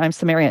woman and I'm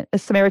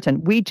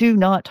Samaritan. We do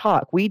not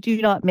talk. We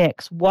do not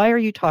mix. Why are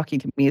you talking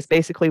to me is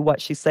basically what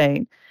she's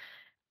saying.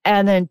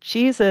 And then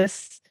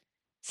Jesus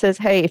says,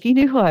 hey, if you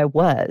knew who I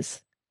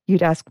was,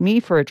 you'd ask me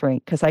for a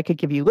drink because I could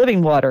give you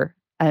living water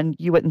and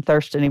you wouldn't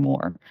thirst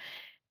anymore.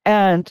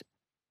 And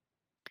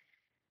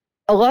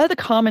a lot of the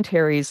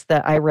commentaries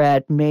that I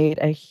read made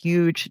a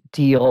huge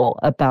deal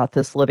about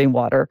this living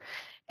water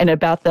and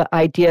about the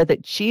idea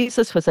that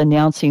Jesus was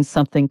announcing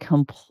something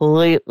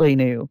completely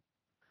new,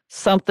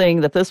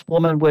 something that this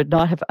woman would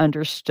not have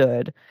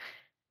understood.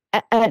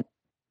 And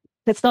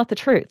that's not the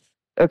truth.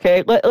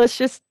 Okay, let's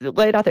just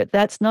lay it out there.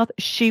 That's not,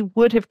 she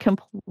would have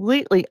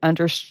completely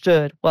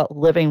understood what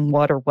living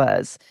water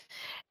was.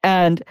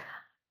 And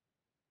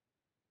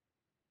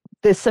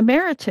the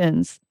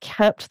Samaritans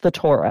kept the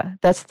Torah.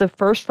 That's the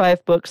first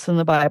 5 books in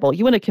the Bible.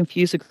 You want to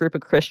confuse a group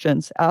of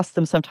Christians, ask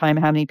them sometime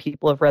how many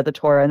people have read the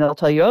Torah, and they'll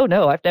tell you, oh,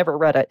 no, I've never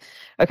read it.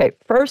 Okay,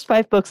 first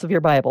 5 books of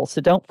your Bible.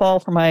 So don't fall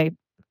for my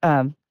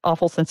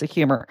awful sense of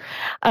humor.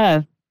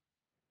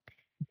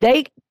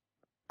 They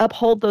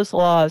uphold those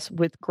laws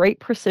with great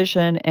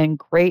precision and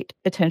great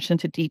attention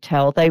to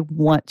detail. They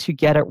want to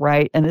get it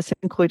right. And this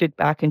included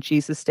back in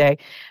Jesus' day.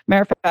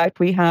 Matter of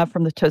fact, we have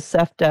from the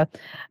Tosefta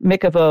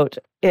Mikavot,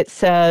 it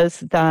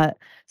says that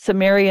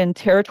Sumerian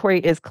territory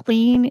is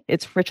clean.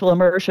 Its ritual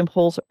immersion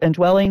pools and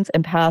dwellings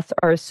and paths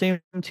are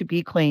assumed to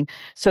be clean.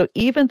 So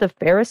even the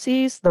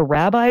Pharisees, the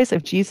rabbis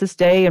of Jesus'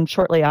 day and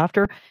shortly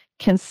after,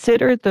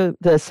 considered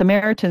the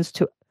Samaritans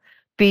to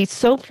be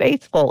so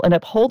faithful in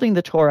upholding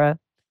the Torah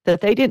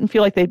that they didn't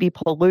feel like they'd be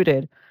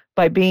polluted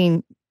by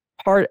being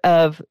part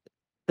of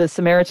the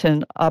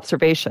Samaritan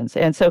observations.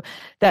 And so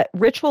that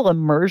ritual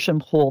immersion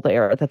pool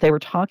there that they were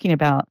talking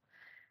about,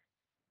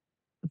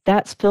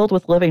 that's filled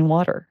with living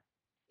water.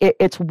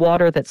 It's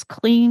water that's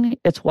clean.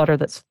 It's water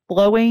that's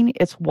flowing.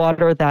 It's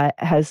water that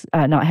has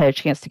not had a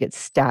chance to get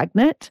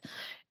stagnant.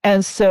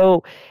 And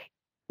so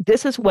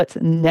this is what's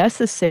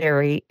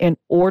necessary in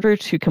order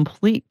to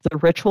complete the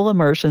ritual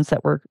immersions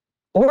that were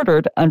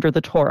ordered under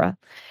the Torah.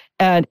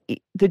 And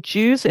the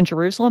Jews in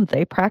Jerusalem,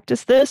 they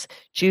practice this.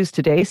 Jews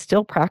today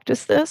still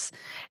practice this.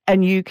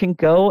 And you can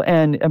go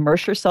and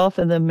immerse yourself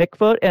in the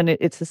mikvot. And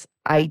it's this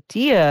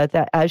idea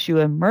that as you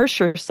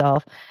immerse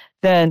yourself,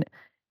 then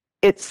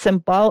it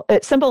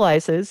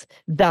symbolizes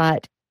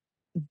that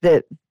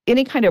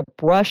any kind of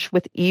brush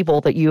with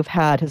evil that you've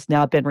had has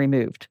now been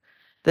removed.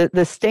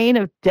 The stain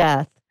of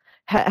death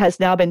has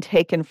now been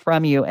taken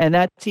from you. And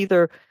that's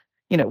either,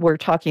 we're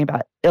talking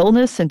about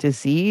illness and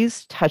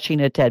disease,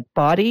 touching a dead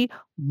body,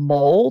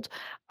 mold,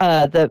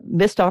 the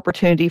missed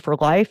opportunity for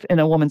life in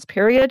a woman's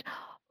period.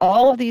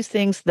 All of these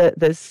things,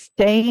 the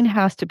stain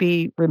has to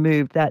be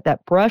removed.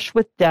 That brush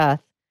with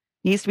death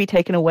needs to be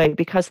taken away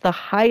because the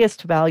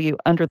highest value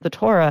under the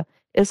Torah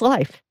is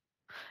life.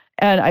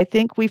 And I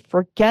think we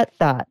forget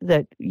that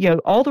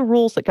all the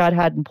rules that God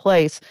had in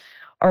place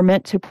are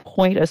meant to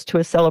point us to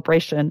a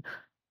celebration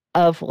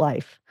of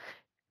life.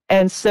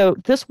 And so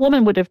this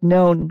woman would have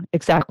known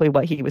exactly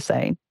what he was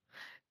saying.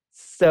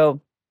 So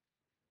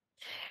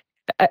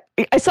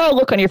I saw a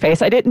look on your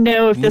face. I didn't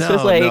know if this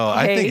was like, No, hey.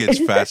 I think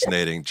it's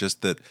fascinating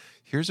just that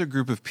here's a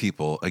group of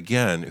people,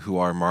 again, who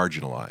are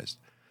marginalized,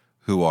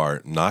 who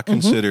are not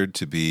considered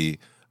to be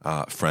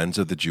friends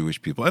of the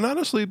Jewish people. And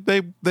honestly,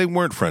 they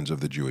weren't friends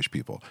of the Jewish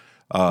people.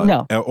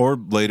 No. Or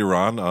later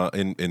on,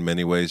 in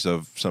many ways,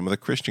 of some of the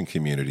Christian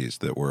communities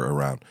that were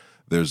around.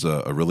 There's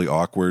a really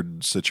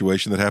awkward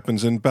situation that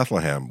happens in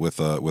Bethlehem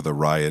with a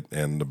riot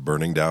and the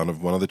burning down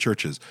of one of the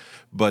churches.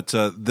 But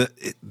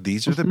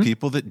these are the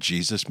people that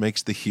Jesus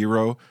makes the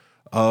hero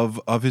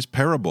of his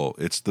parable.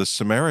 It's the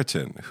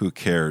Samaritan who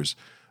cares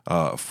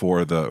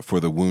for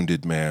the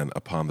wounded man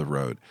upon the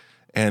road.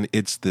 And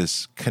it's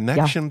this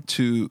connection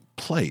to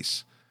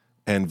place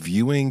and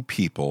viewing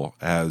people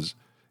as,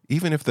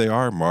 even if they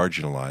are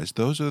marginalized,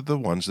 those are the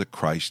ones that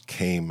Christ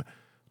came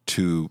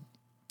to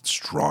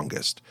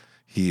strongest.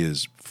 He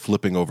is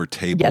flipping over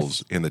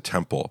tables in the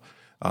temple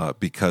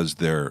because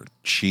they're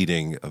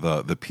cheating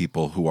the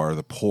people who are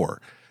the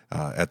poor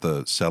at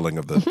the selling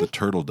of the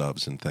turtle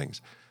doves and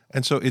things.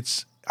 And so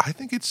I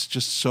think it's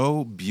just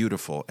so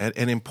beautiful and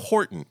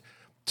important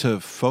to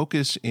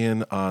focus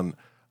in on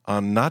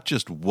not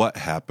just what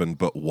happened,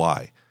 but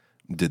why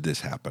did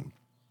this happen?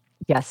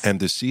 Yes. And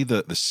to see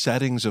the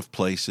settings of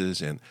places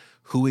and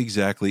who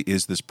exactly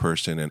is this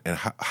person and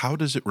how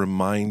does it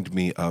remind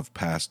me of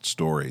past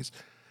stories?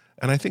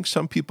 And I think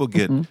some people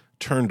get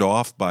turned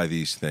off by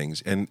these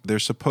things, and they're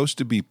supposed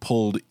to be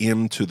pulled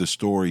into the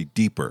story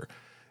deeper.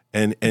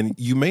 And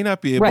you may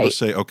not be able to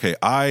say, okay,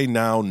 I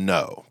now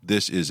know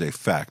this is a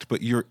fact,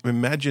 but your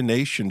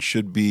imagination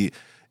should be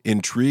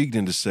intrigued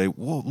and to say,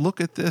 well,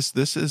 look at this.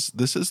 This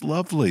is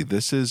lovely.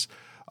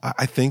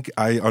 I think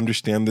I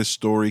understand this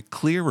story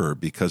clearer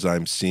because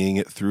I'm seeing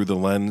it through the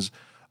lens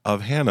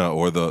of Hannah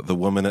or the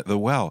woman at the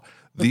well.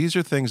 These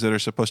are things that are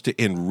supposed to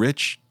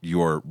enrich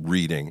your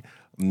reading,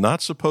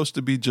 not supposed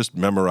to be just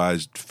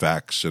memorized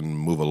facts and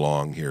move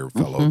along here,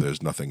 fellow.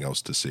 There's nothing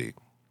else to see.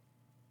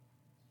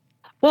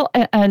 Well,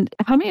 and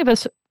how many of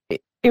us,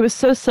 it was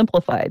so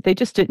simplified. They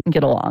just didn't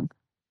get along.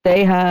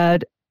 They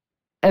had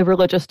a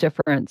religious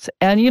difference.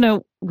 And,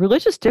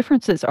 religious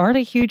differences aren't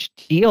a huge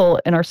deal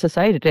in our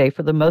society today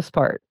for the most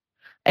part.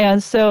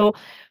 And so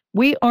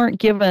we aren't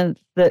given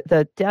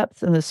the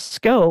depth and the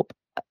scope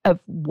of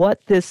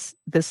what this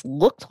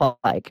looked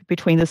like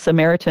between the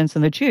Samaritans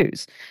and the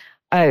Jews.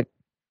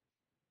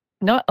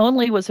 Not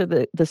only was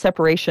there the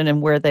separation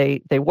in where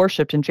they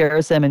worshipped in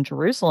Gerizim and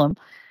Jerusalem,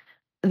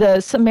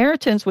 the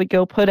Samaritans would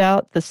go put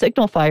out the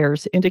signal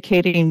fires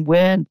indicating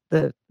when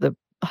the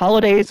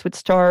holidays would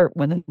start,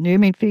 when the New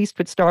Moon feast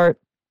would start,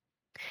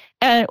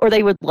 or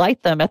they would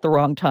light them at the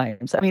wrong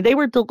times. I mean, they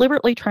were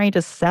deliberately trying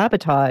to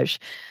sabotage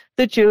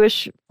the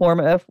Jewish form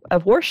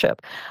of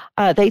worship.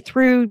 They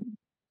threw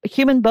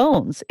human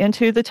bones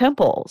into the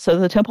temple, so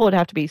the temple would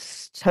have to be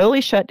totally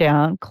shut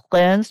down,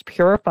 cleansed,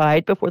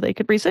 purified before they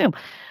could resume.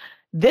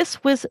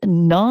 This was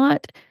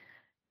not.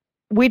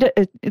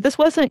 This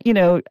wasn't,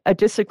 a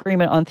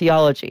disagreement on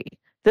theology.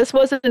 This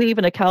wasn't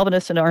even a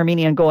Calvinist and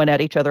Arminian going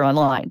at each other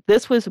online.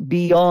 This was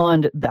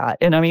beyond that.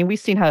 And I mean, we've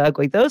seen how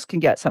ugly those can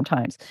get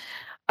sometimes.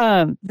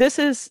 This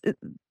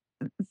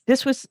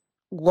was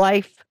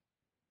life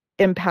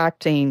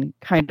impacting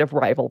kind of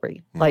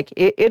rivalry. Like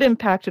it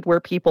impacted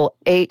where people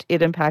ate,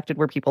 it impacted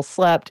where people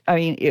slept. I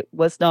mean, it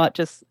was not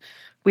just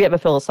we have a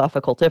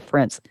philosophical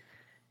difference.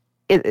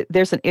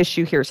 There's an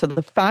issue here. So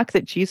the fact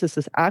that Jesus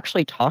is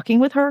actually talking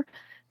with her,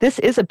 this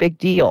is a big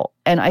deal.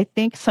 And I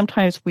think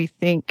sometimes we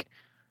think,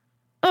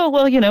 oh,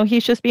 well,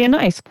 he's just being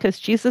nice because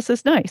Jesus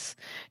is nice.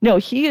 No,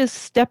 he is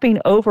stepping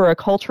over a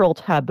cultural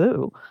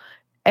taboo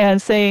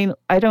and saying,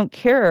 I don't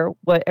care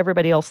what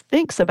everybody else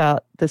thinks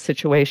about the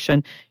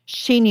situation.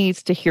 She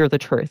needs to hear the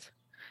truth.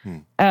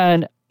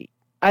 And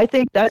I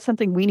think that's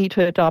something we need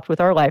to adopt with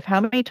our life.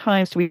 How many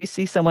times do we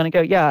see someone and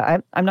go, yeah,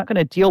 I'm not going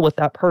to deal with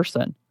that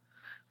person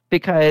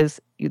because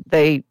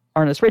they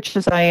aren't as rich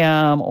as I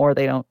am, or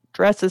they don't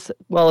dress as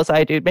well as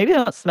I do. Maybe they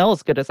don't smell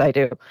as good as I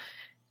do.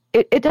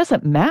 It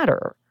doesn't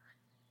matter.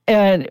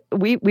 And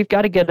we've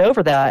got to get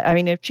over that. I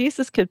mean, if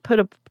Jesus could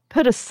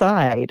put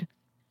aside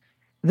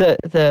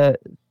the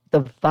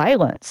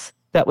violence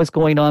that was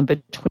going on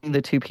between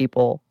the two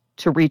people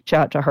to reach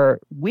out to her,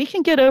 we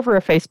can get over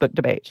a Facebook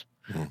debate.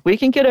 We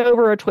can get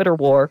over a Twitter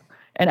war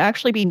and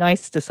actually be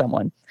nice to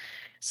someone.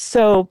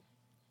 So,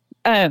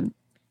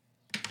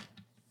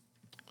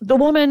 the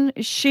woman,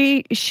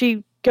 she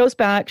goes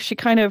back, she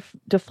kind of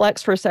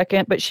deflects for a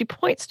second, but she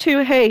points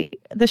to, hey,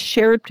 the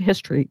shared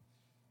history.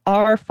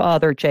 Our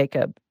father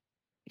Jacob,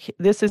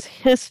 this is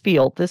his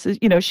field. This is,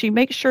 she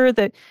makes sure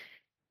that,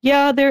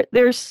 yeah,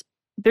 there's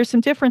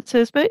some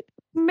differences, but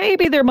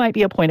maybe there might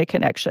be a point of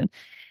connection.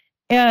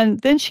 And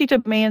then she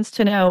demands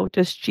to know,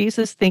 does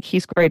Jesus think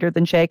he's greater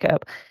than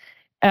Jacob?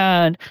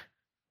 And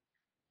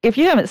if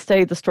you haven't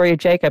studied the story of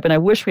Jacob, and I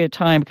wish we had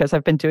time because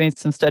I've been doing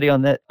some study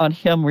on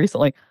him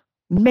recently,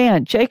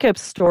 man,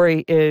 Jacob's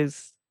story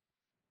is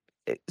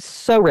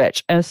so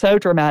rich and so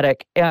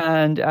dramatic,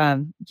 and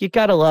you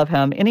got to love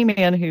him. Any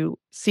man who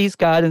sees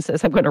God and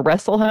says, I'm going to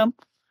wrestle him,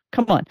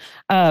 come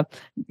on.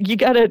 You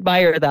got to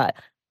admire that.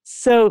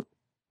 So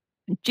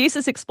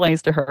Jesus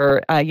explains to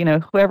her,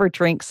 whoever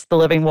drinks the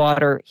living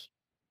water,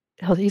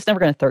 he's never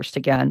going to thirst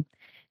again.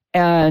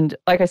 And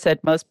like I said,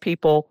 most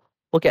people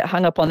will get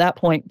hung up on that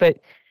point. But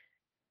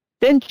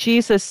then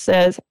Jesus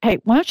says, hey,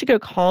 why don't you go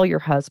call your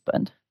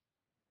husband?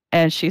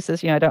 And she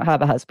says, I don't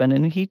have a husband.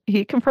 And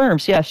he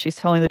confirms, yes, she's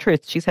telling the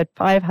truth. She's had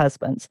 5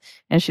 husbands,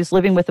 and she's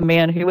living with a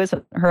man who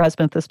isn't her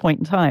husband at this point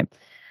in time.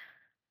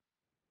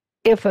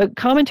 If a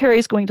commentary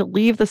is going to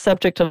leave the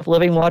subject of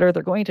living water,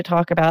 they're going to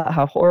talk about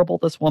how horrible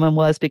this woman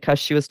was because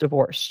she was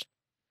divorced.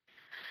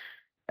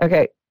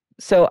 Okay,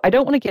 so I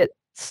don't want to get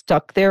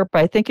stuck there,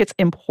 but I think it's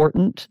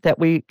important that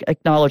we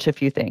acknowledge a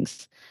few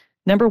things.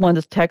 Number one,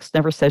 the text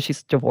never says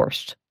she's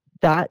divorced.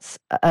 That's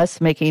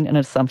us making an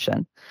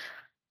assumption.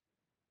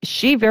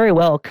 She very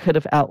well could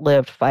have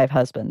outlived 5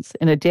 husbands.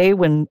 In a day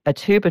when a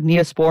tube of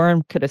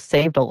Neosporin could have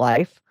saved a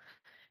life,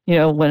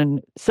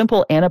 when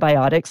simple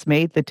antibiotics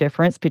made the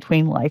difference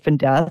between life and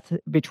death,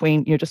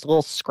 between, just a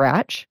little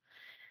scratch,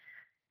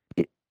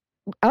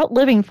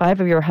 outliving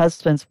 5 of your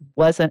husbands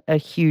wasn't a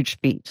huge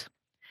feat.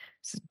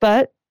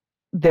 But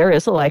there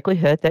is a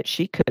likelihood that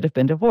she could have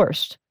been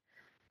divorced.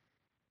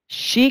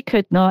 She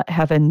could not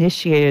have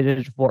initiated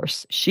a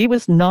divorce. She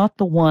was not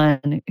the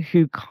one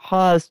who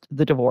caused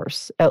the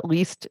divorce, at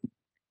least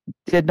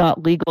did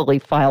not legally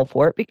file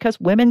for it, because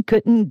women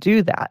couldn't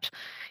do that.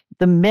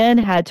 The men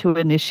had to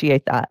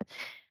initiate that.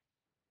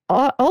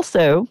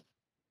 Also,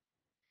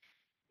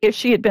 if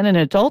she had been an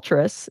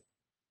adulteress,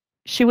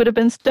 she would have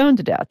been stoned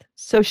to death.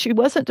 So she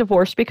wasn't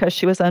divorced because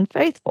she was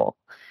unfaithful.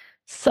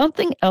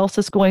 Something else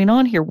is going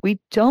on here. We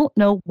don't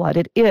know what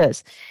it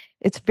is.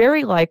 It's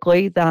very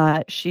likely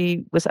that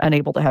she was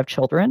unable to have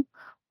children,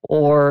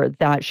 or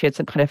that she had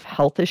some kind of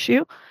health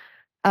issue.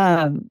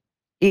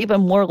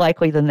 Even more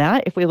likely than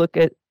that, if we look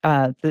at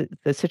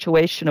the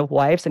situation of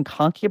wives and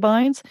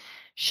concubines,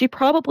 she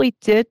probably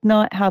did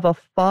not have a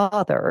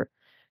father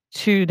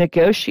to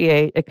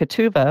negotiate a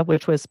ketubah,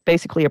 which was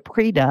basically a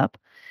prenup,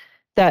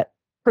 that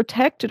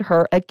protected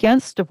her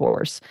against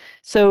divorce.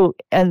 So,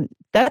 and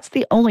that's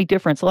the only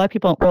difference. A lot of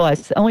people don't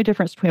realize the only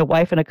difference between a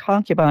wife and a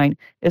concubine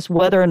is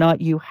whether or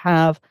not you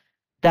have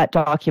that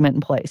document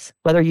in place,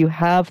 whether you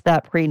have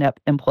that prenup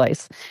in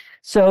place.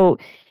 So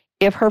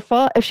if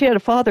she had a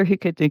father who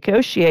could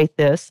negotiate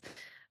this,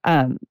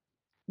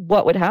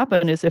 what would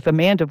happen is if a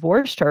man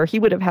divorced her, he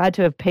would have had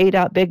to have paid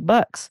out big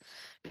bucks,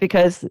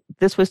 because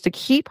this was to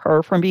keep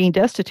her from being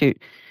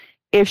destitute.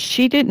 If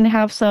she didn't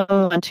have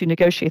someone to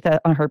negotiate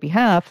that on her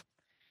behalf,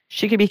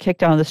 she could be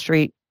kicked out on the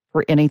street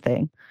for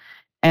anything.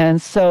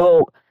 And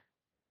so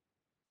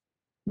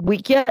we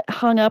get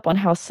hung up on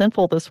how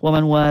sinful this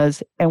woman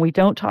was, and we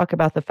don't talk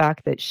about the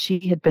fact that she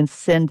had been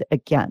sinned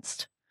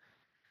against.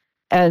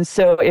 And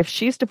so if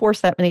she's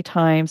divorced that many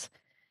times,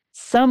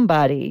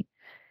 somebody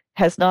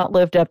has not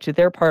lived up to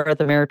their part of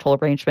the marital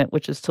arrangement,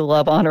 which is to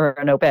love, honor,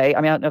 and obey.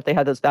 I mean, I don't know if they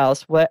had those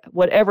vows,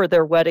 whatever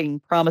their wedding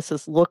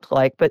promises looked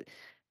like, but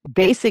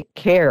basic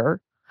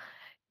care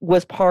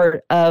was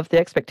part of the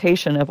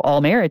expectation of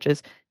all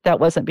marriages that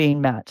wasn't being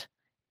met.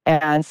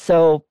 And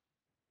so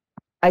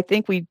I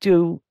think we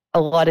do a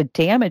lot of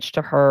damage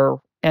to her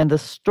and the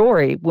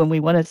story when we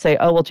want to say,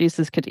 oh, well,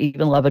 Jesus could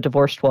even love a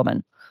divorced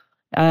woman.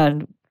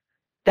 And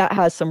that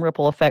has some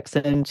ripple effects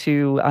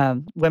into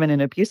women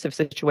in abusive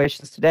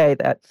situations today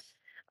that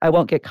I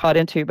won't get caught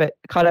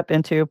up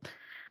into.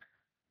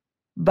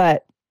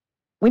 But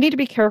we need to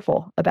be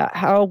careful about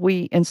how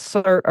we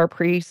insert our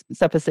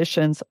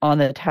presuppositions on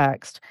the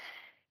text.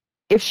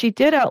 If she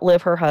did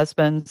outlive her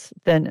husband,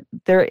 then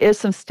there is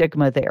some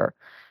stigma there,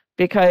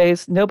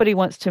 because nobody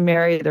wants to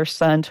marry their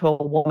son to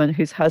a woman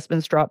whose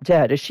husband's dropped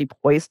dead. Is she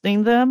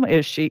poisoning them?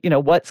 Is she,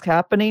 what's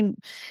happening?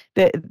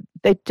 They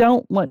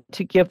don't want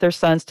to give their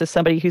sons to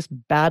somebody who's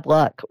bad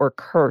luck or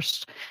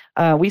cursed.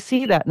 We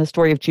see that in the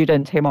story of Judah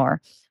and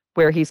Tamar,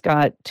 where he's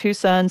got two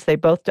sons. They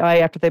both die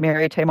after they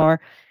marry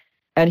Tamar.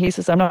 And he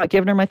says, I'm not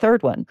giving her my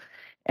third one.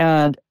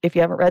 And if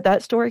you haven't read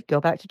that story, go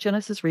back to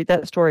Genesis, read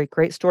that story.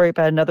 Great story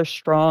about another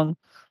strong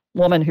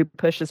woman who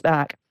pushes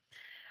back.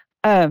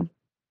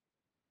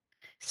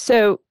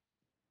 So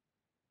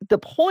the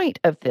point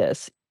of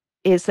this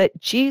is that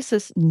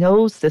Jesus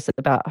knows this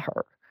about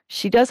her.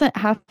 She doesn't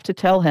have to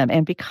tell him.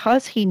 And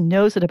because he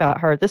knows it about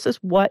her, this is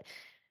what,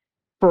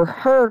 for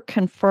her,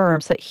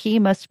 confirms that he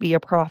must be a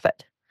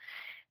prophet.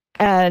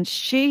 And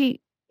she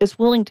is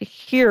willing to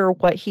hear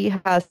what he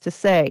has to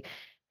say.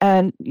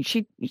 And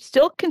she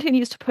still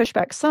continues to push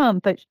back some,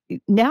 but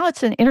now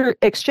it's an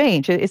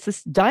exchange. It's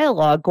this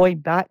dialogue going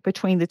back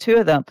between the two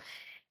of them.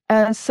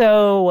 And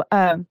so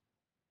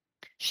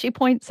she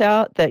points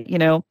out that,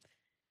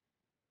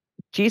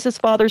 Jesus'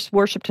 fathers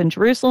worshipped in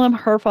Jerusalem,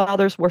 her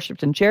fathers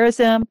worshipped in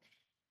Gerizim.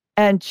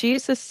 And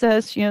Jesus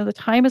says, the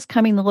time is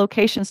coming, the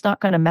location's not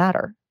going to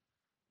matter.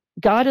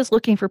 God is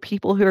looking for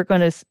people who are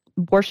going to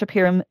worship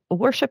him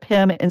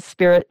in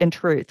spirit and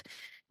truth.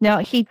 Now,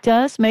 he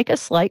does make a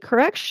slight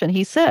correction.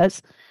 He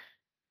says,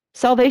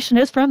 salvation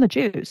is from the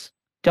Jews.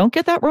 Don't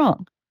get that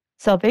wrong.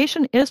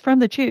 Salvation is from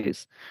the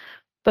Jews.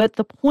 But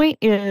the point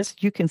is,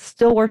 you can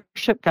still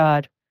worship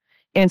God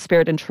in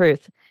spirit and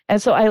truth.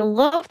 And so I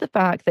love the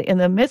fact that in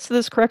the midst of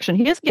this correction,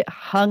 he doesn't get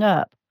hung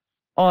up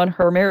on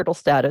her marital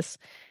status.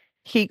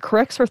 He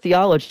corrects her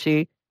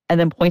theology and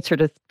then points her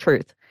to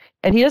truth.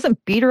 And he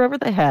doesn't beat her over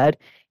the head.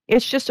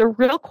 It's just a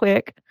real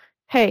quick,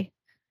 hey,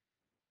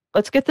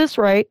 let's get this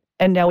right,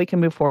 and now we can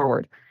move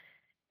forward.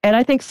 And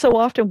I think so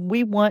often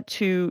we want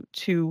to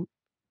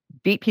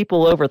beat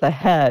people over the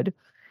head.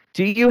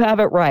 Do you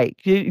have it right?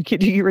 Do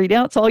you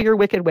renounce all your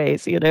wicked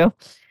ways,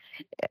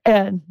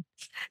 And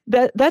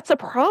that's a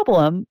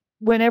problem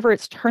whenever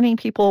it's turning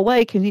people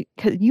away. Can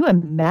you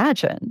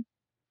imagine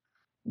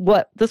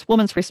what this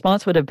woman's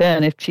response would have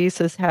been if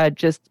Jesus had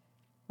just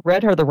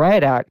read her the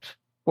riot act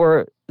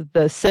for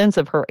the sins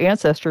of her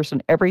ancestors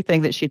and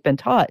everything that she'd been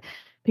taught?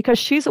 Because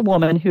she's a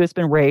woman who has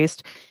been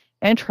raised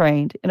and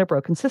trained in a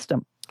broken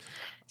system.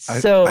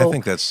 So I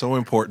think that's so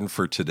important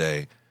for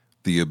today,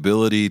 the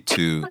ability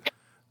to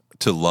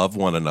love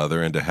one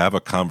another and to have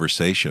a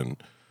conversation.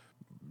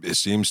 It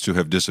seems to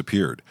have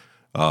disappeared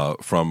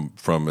from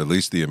at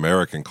least the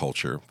American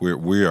culture.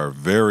 We are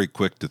very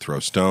quick to throw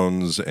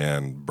stones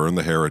and burn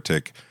the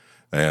heretic,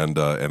 and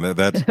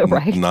that's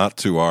right. Not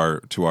to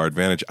our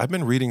advantage. I've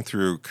been reading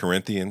through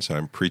Corinthians.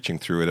 I'm preaching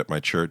through it at my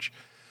church,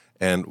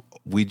 and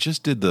we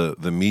just did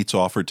the meats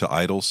offered to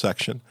idols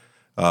section.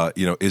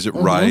 Is it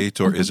right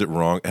or is it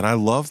wrong? And I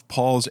love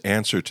Paul's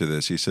answer to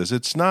this. He says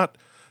it's not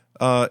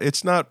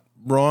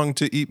wrong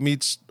to eat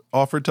meats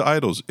offered to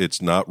idols.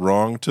 It's not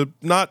wrong to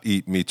not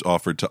eat meats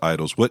offered to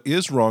idols. What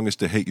is wrong is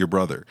to hate your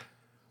brother.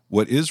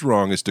 What is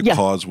wrong is to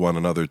cause one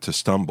another to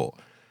stumble.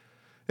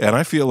 And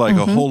I feel like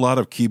a whole lot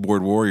of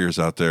keyboard warriors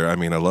out there, I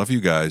mean, I love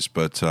you guys,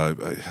 but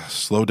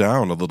slow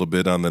down a little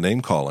bit on the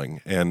name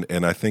calling. And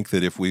I think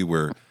that if we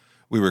were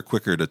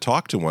quicker to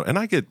talk to one, and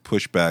I get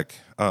pushback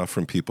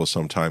from people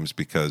sometimes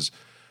because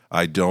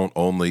I don't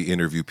only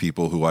interview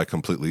people who I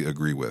completely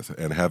agree with.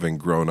 And having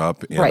grown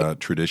up in a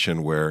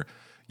tradition where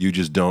you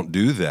just don't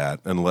do that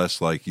unless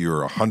like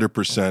you're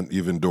 100%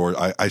 you've endorsed.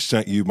 I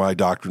sent you my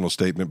doctrinal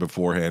statement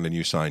beforehand and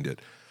you signed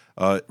it,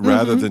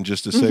 rather than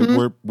just to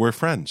say we're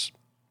friends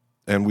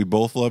and we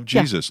both love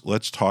Jesus.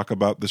 Let's talk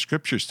about the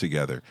scriptures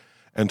together,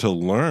 and to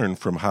learn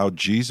from how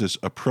Jesus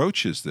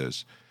approaches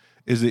this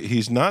is that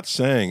he's not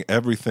saying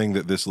everything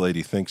that this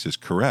lady thinks is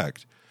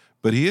correct,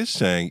 but he is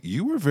saying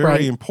you were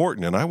very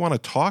important and I want to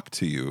talk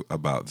to you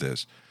about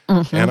this.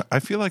 And I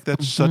feel like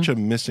that's such a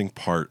missing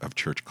part of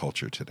church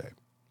culture today.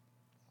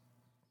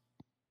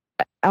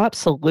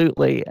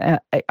 Absolutely.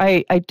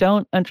 I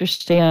don't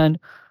understand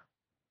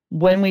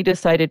when we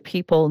decided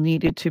people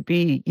needed to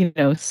be,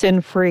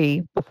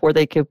 sin-free before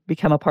they could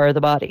become a part of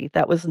the body.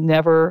 That was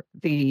never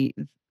the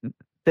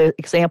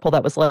example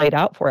that was laid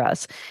out for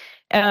us.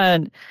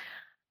 And,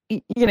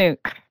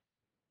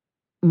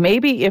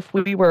 maybe if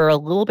we were a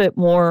little bit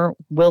more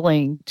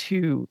willing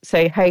to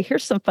say, hey,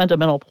 here's some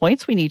fundamental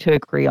points we need to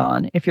agree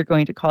on if you're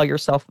going to call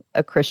yourself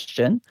a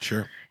Christian.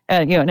 Sure.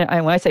 And,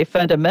 and when I say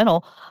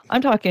fundamental,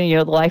 I'm talking,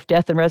 the life,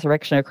 death, and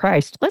resurrection of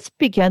Christ. Let's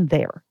begin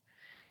there.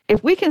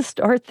 If we can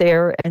start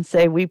there and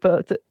say we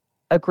both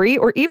agree,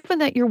 or even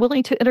that you're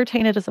willing to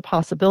entertain it as a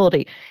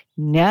possibility.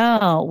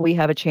 Now we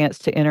have a chance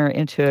to enter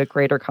into a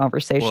greater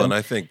conversation. Well, and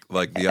I think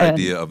like the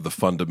idea of the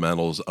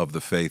fundamentals of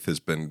the faith has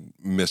been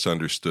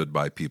misunderstood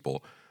by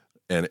people.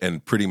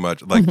 And pretty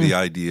much like the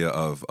idea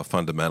of a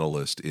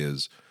fundamentalist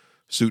is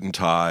suit and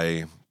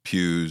tie,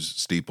 pews,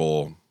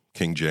 steeple,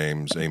 King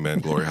James, amen,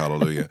 glory,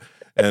 hallelujah.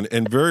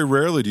 And very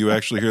rarely do you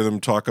actually hear them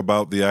talk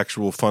about the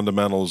actual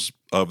fundamentals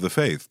of the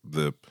faith.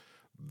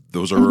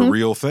 Those are a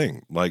real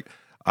thing. Like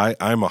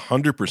I'm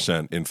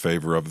 100% in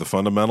favor of the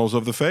fundamentals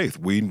of the faith.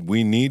 We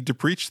need to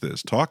preach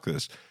this, talk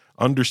this,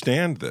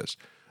 understand this.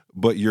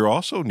 But you're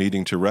also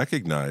needing to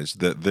recognize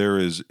that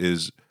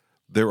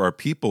there are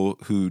people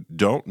who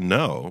don't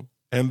know,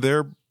 and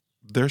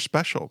they're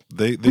special.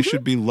 They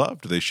should be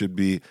loved. They should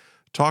be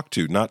talked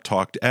to, not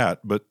talked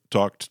at, but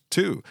talked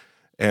to.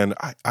 And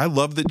I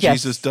love that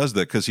Jesus does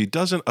that, because he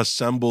doesn't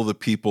assemble the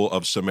people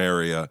of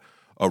Samaria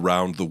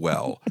around the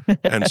well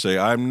and say,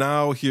 I'm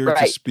now here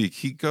to speak.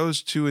 He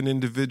goes to an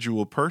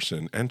individual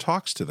person and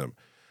talks to them.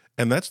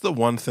 And that's the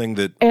one thing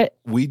that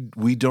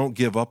we don't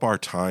give up our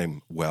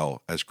time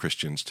well as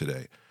Christians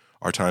today.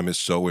 Our time is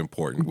so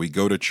important. We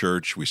go to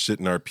church, we sit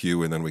in our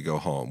pew, and then we go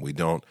home. We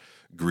don't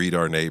greet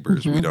our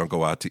neighbors. We don't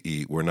go out to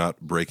eat. We're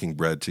not breaking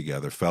bread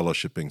together,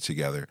 fellowshipping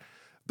together.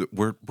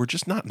 We're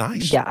just not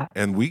nice. Yeah.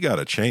 And we got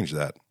to change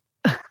that.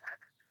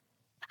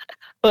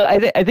 Well,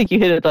 I think you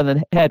hit it on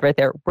the head right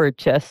there. We're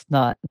just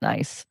not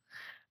nice.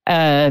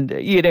 And,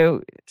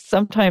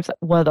 sometimes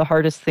one of the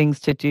hardest things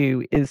to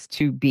do is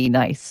to be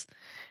nice.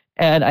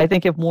 And I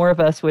think if more of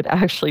us would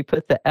actually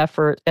put the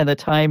effort and the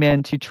time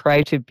in to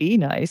try to be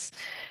nice,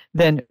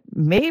 then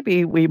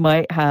maybe we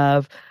might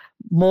have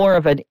more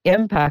of an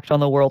impact on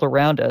the world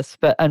around us.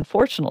 But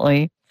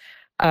unfortunately,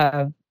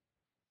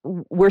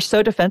 we're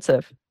so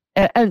defensive.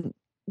 And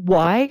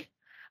why?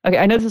 Okay,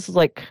 I know this is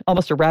like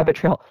almost a rabbit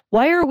trail.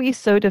 Why are we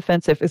so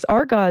defensive? Is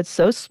our God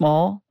so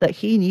small that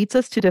he needs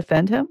us to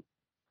defend him?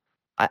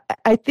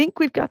 I think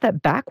we've got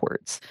that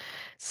backwards.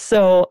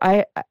 So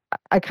I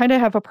kind of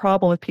have a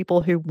problem with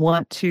people who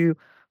want to,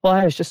 well,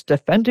 I was just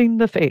defending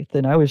the faith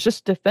and I was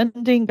just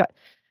defending God.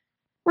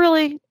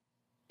 Really,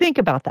 think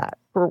about that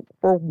for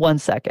 1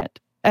 second.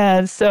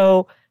 And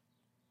so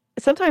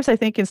sometimes I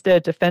think instead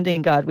of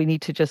defending God, we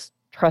need to just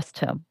trust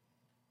him.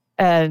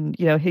 And,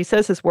 he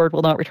says his word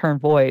will not return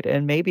void.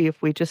 And maybe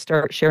if we just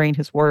start sharing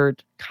his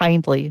word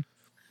kindly,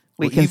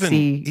 we can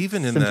see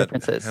even in some that,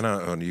 differences.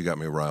 And you got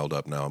me riled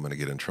up now. I'm going to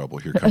get in trouble.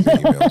 Here come the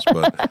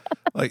emails.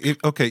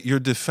 But okay, you're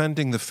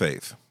defending the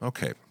faith.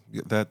 Okay,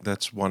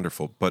 that's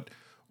wonderful. But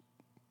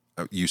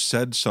you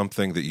said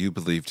something that you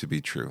believe to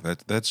be true.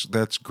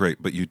 That's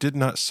great. But you did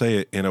not say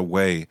it in a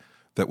way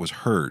that was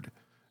heard.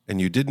 And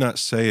you did not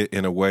say it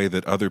in a way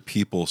that other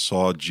people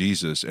saw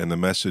Jesus and the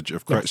message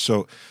of Christ. Yes.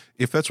 So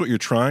if that's what you're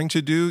trying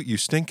to do, you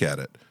stink at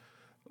it.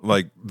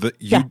 Like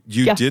you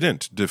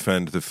didn't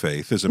defend the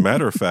faith. As a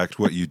matter of fact,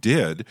 what you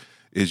did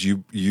is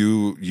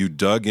you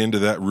dug into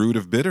that root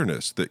of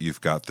bitterness that you've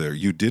got there.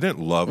 You didn't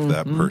love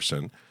that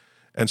person.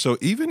 And so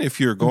even if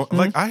you're going,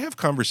 like I have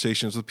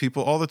conversations with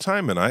people all the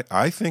time, and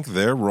I think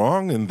they're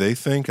wrong and they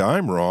think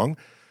I'm wrong.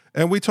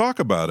 And we talk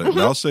about it.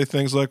 And I'll say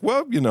things like,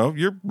 well,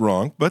 you're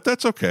wrong, but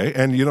that's okay.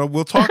 And,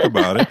 we'll talk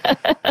about it.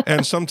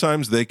 And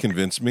sometimes they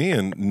convince me,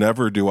 and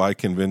never do I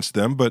convince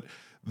them. But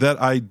that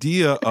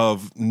idea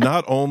of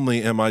not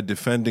only am I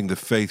defending the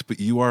faith, but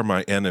you are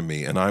my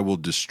enemy, and I will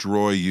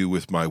destroy you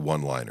with my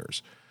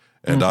one-liners.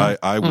 And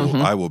I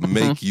will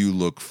make you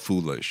look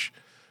foolish.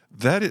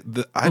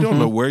 I don't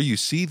know where you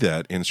see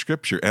that in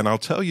Scripture. And I'll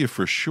tell you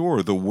for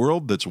sure, the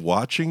world that's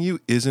watching you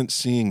isn't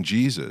seeing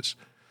Jesus.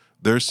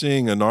 They're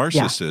seeing a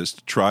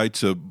narcissist try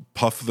to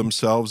puff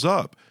themselves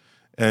up.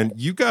 And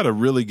you got to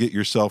really get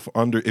yourself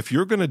under, if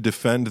you're going to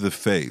defend the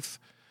faith,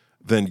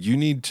 then you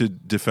need to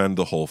defend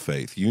the whole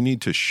faith. You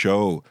need to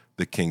show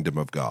the kingdom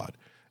of God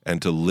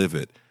and to live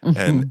it.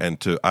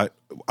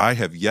 I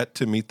have yet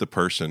to meet the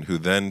person who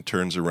then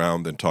turns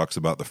around and talks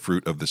about the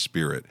fruit of the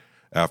Spirit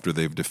after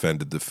they've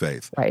defended the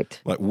faith. Right.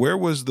 Like where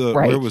was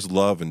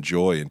love and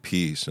joy and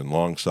peace and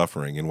long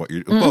suffering and what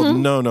you're well,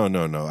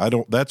 no. I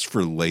don't, that's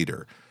for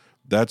later.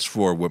 That's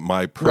for what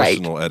my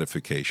personal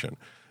edification.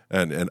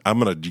 And I'm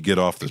going to get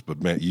off this,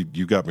 but man,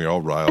 you got me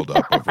all riled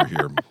up over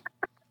here.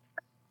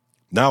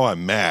 Now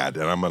I'm mad,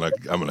 and I'm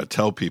gonna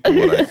tell people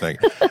what I think.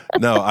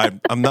 No,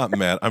 I'm not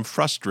mad. I'm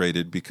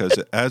frustrated because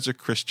as a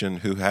Christian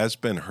who has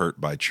been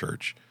hurt by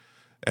church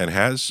and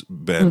has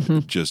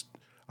been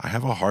I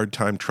have a hard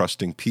time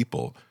trusting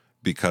people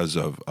because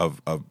of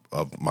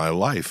my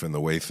life and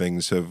the way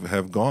things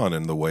have gone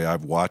and the way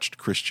I've watched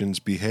Christians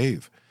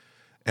behave.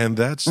 And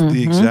that's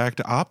the exact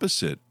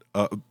opposite.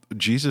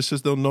 Jesus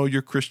says they'll know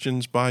you're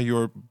Christians by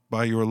your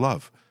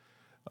love.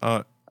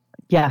 And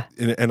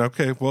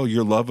okay, well,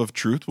 your love of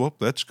truth, well,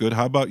 that's good.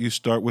 How about you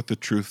start with the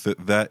truth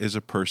that is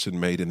a person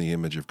made in the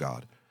image of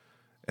God,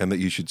 and that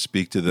you should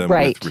speak to them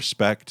with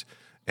respect,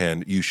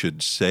 and you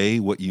should say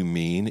what you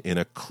mean in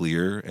a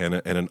clear and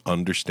an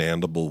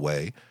understandable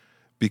way,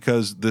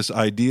 because this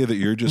idea that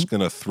you're just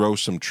going to throw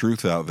some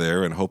truth out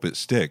there and hope it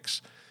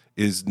sticks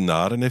is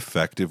not an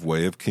effective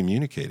way of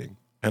communicating.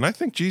 And I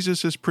think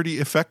Jesus is pretty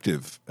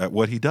effective at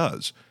what he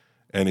does.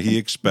 And he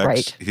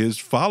expects his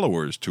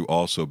followers to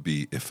also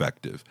be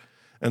effective.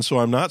 And so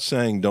I'm not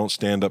saying don't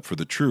stand up for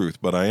the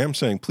truth, but I am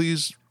saying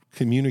please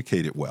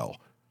communicate it well.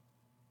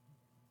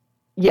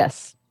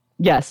 Yes.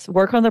 Yes.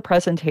 Work on the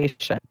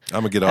presentation.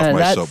 I'm going to get off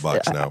my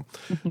soapbox now.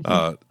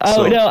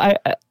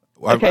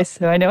 Okay,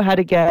 so I know how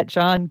to get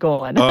John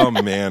going. Oh,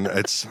 man.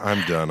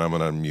 I'm done. I'm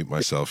going to unmute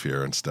myself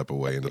here and step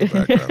away into the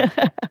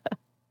background.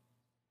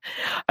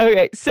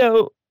 Okay,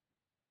 so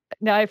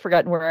now I've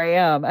forgotten where I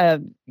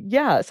am.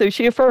 So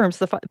she affirms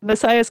the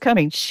Messiah is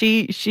coming.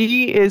 She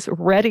is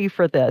ready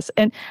for this.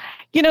 And,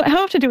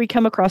 how often do we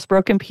come across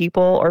broken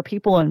people or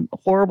people in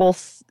horrible,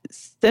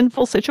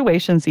 sinful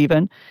situations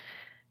even,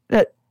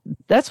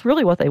 that's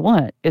really what they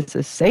want. It's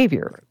a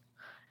savior.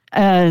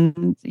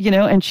 And,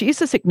 and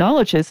Jesus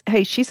acknowledges,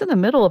 hey, she's in the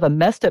middle of a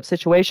messed up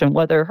situation,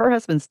 whether her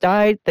husband's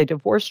died, they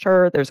divorced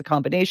her, there's a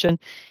combination.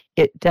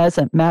 It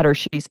doesn't matter.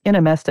 She's in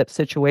a messed up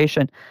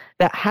situation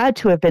that had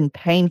to have been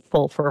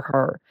painful for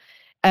her.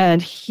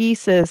 And he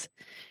says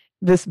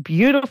this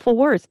beautiful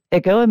words,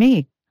 ego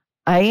me.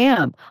 I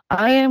am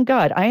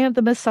God. I am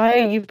the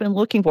Messiah you've been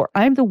looking for.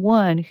 I'm the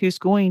one who's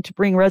going to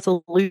bring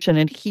resolution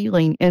and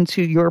healing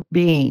into your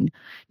being,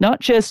 not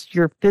just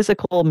your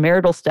physical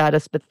marital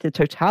status, but the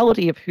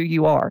totality of who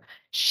you are.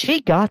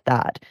 She got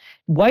that.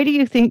 Why do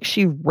you think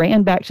she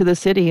ran back to the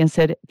city and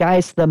said,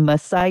 guys, the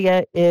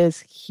Messiah is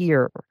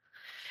here?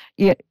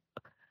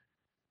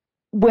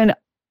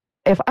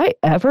 If I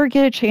ever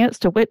get a chance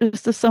to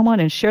witness to someone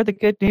and share the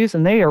good news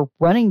and they are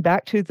running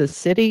back to the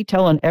city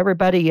telling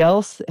everybody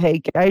else,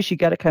 hey, guys, you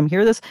got to come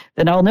hear this,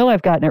 then I'll know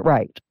I've gotten it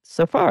right.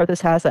 So far, this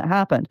hasn't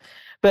happened.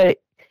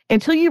 But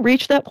until you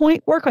reach that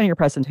point, work on your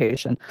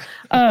presentation.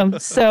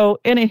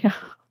 Anyhow.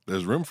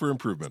 There's room for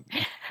improvement.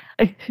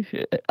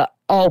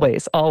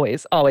 Always.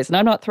 And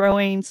I'm not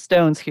throwing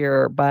stones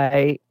here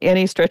by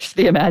any stretch of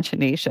the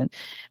imagination.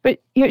 But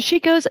she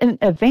goes and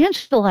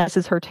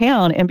evangelizes her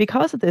town. And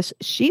because of this,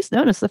 she's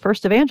known as the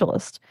first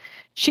evangelist.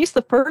 She's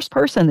the first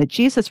person that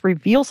Jesus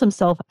reveals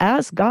himself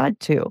as God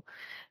to.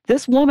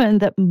 This woman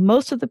that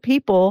most of the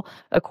people,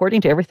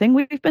 according to everything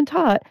we've been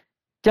taught,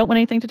 don't want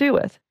anything to do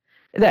with.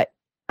 That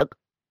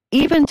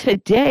even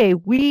today,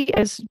 we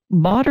as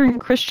modern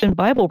Christian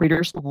Bible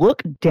readers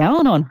look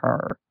down on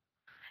her.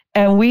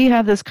 And we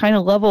have this kind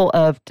of level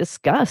of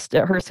disgust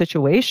at her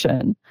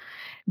situation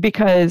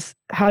because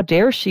how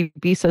dare she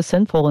be so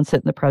sinful and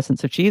sit in the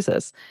presence of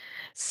Jesus?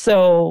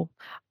 So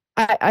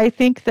I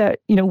think that,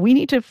 we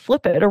need to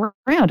flip it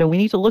around and we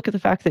need to look at the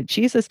fact that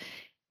Jesus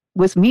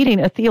was meeting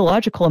a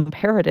theological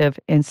imperative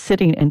in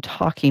sitting and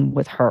talking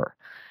with her.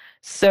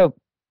 So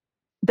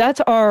that's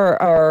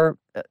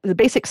the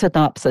basic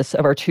synopsis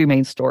of our two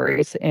main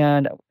stories.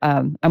 And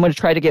I'm going to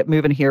try to get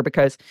moving here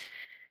because,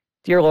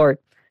 dear Lord,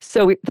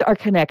 so our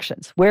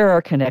connections, where are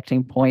our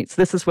connecting points?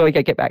 This is where we got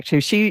to get back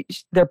to.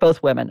 They're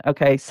both women,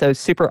 okay? So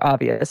super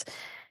obvious.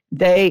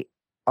 They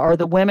are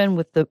the women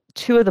with the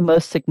two of the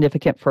most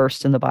significant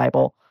first in the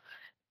Bible.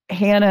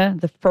 Hannah,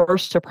 the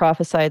first to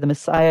prophesy the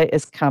Messiah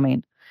is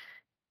coming.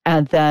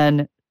 And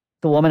then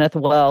the woman at the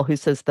well who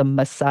says the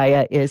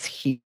Messiah is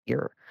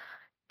here.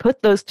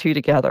 Put those two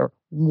together.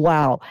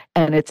 Wow.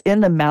 And it's in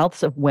the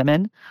mouths of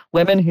women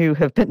who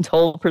have been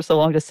told for so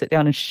long to sit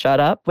down and shut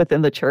up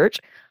within the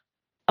church.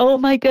 Oh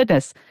my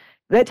goodness.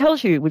 That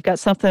tells you we've got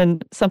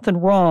something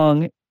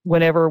wrong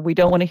whenever we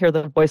don't want to hear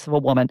the voice of a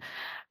woman.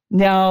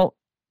 Now,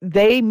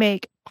 they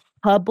make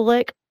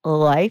public,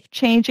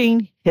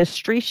 life-changing,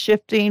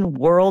 history-shifting,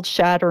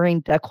 world-shattering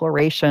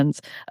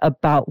declarations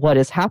about what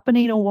is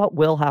happening and what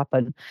will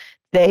happen.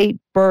 They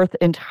birth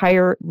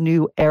entire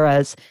new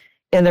eras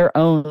in their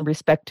own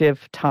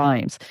respective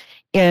times.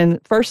 In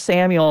 1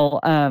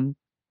 Samuel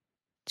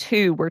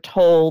 2, we're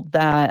told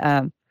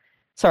that,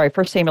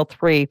 1 Samuel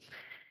 3,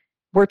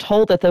 we're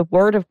told that the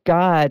word of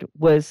God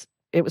was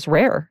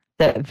rare,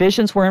 that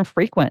visions were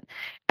infrequent.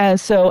 And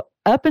so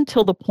up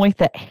until the point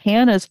that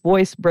Hannah's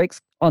voice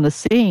breaks on the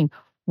scene,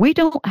 we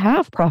don't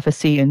have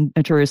prophecy in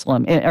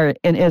Jerusalem or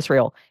in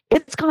Israel.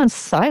 It's gone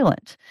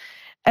silent.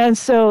 And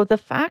so the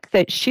fact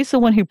that she's the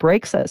one who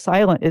breaks that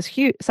silence is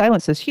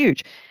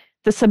huge.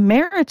 The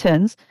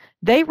Samaritans,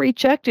 they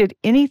rejected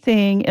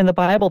anything in the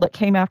Bible that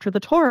came after the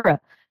Torah.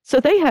 So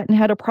they hadn't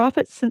had a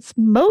prophet since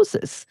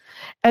Moses.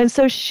 And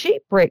so she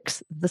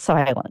breaks the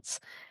silence.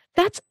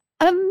 That's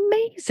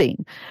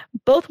amazing.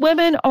 Both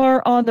women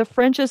are on the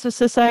fringes of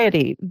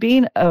society.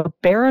 Being a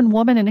barren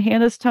woman in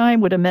Hannah's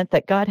time would have meant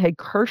that God had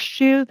cursed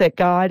you, that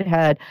God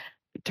had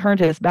turned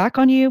his back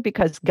on you,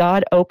 because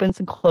God opens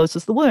and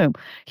closes the womb.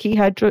 He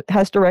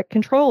has direct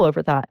control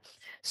over that.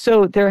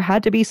 So there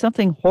had to be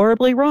something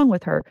horribly wrong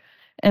with her.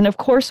 And of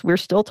course, we're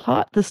still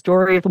taught the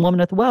story of the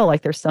woman at the well,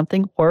 like there's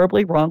something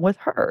horribly wrong with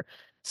her.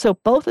 So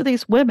both of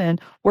these women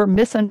were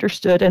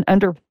misunderstood and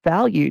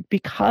undervalued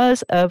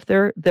because of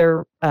their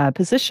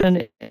position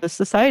in the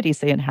societies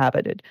they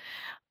inhabited.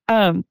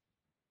 But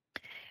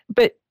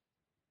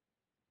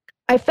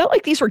I felt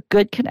like these were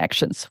good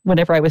connections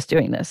whenever I was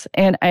doing this.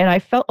 And I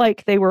felt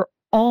like they were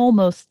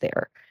almost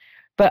there.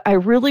 But I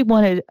really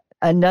wanted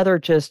another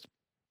just,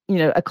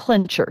 a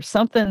clincher,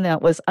 something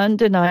that was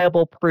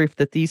undeniable proof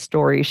that these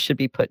stories should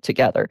be put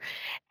together.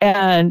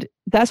 And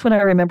that's when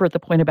I remembered the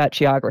point about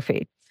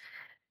geography.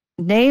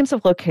 Names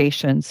of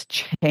locations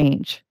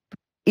change.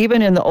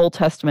 Even in the Old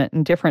Testament,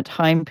 in different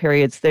time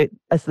periods,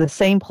 as the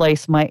same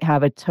place might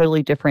have a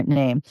totally different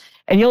name.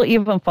 And you'll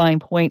even find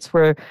points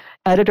where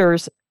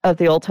editors of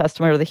the Old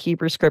Testament or the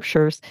Hebrew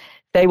scriptures,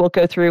 they will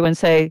go through and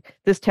say,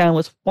 this town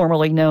was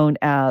formerly known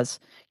as,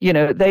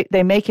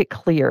 they make it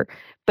clear.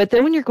 But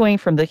then when you're going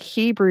from the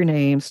Hebrew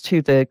names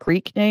to the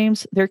Greek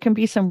names, there can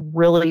be some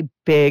really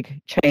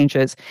big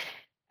changes.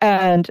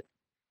 And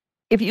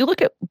if you look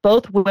at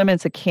both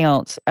women's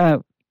accounts,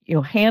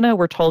 Hannah,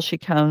 we're told she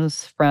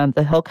comes from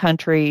the hill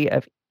country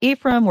of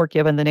Ephraim. We're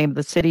given the name of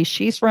the city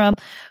she's from.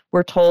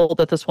 We're told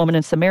that this woman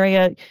in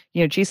Samaria,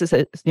 Jesus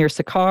is near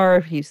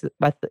Sychar. He's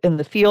in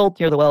the field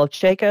near the well of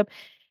Jacob.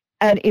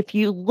 And if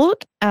you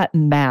look at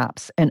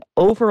maps and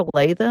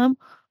overlay them,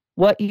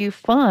 what you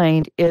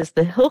find is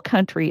the hill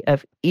country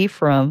of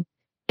Ephraim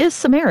is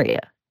Samaria.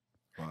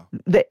 Wow.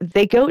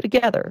 They go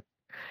together.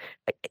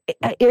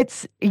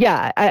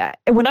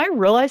 When I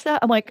realized that,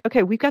 I'm like,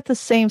 okay, we've got the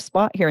same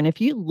spot here. And if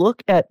you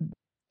look at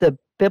the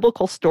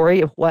biblical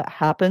story of what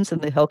happens in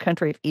the hill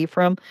country of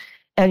Ephraim,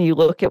 and you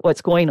look at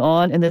what's going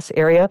on in this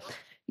area,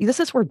 this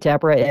is where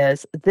Deborah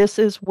is. This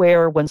is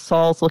where, when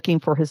Saul's looking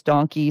for his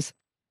donkeys,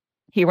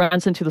 he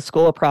runs into the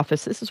school of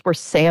prophets. This is where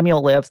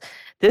Samuel lives.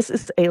 This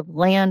is a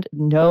land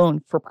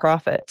known for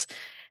prophets.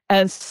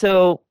 And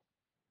so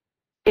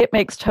it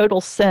makes total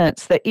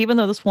sense that even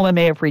though this woman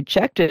may have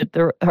rejected,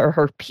 or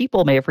her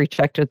people may have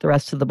rejected the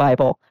rest of the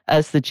Bible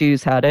as the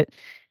Jews had it,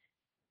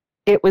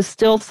 it was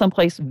still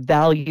someplace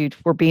valued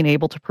for being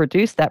able to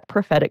produce that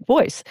prophetic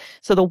voice.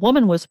 So the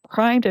woman was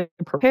primed and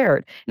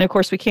prepared. And of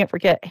course, we can't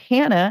forget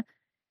Hannah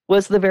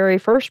was the very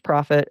first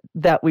prophet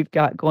that we've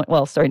got going.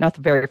 Well, sorry, not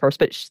the very first,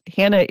 but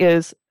Hannah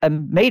is a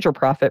major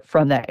prophet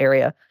from that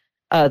area.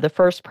 The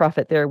first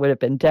prophet there would have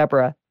been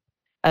Deborah,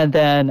 and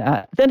then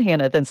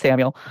Hannah, then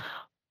Samuel.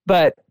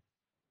 But,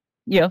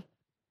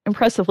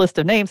 impressive list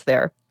of names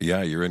there.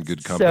 Yeah, you're in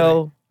good company.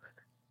 So,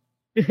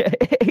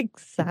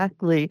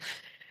 exactly.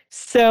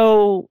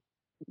 So,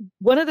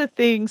 one of the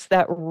things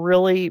that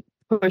really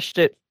pushed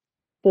it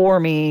for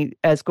me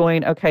as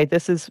going, okay,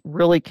 this is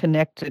really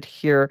connected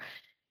here,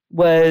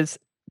 was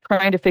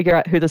trying to figure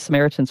out who the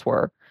Samaritans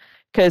were.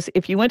 Because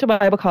if you went to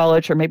Bible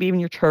college or maybe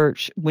even your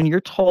church, when you're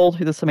told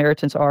who the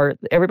Samaritans are,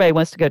 everybody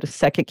wants to go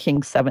to 2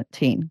 Kings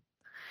 17.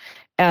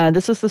 And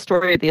this is the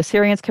story of the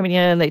Assyrians coming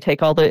in. They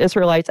take all the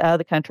Israelites out of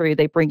the country.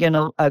 They bring in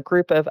a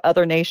group of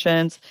other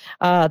nations.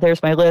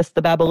 There's my list: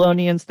 the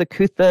Babylonians, the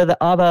Kutha, the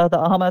Ava, the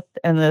Hamath,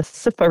 and the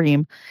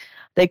Sipharim.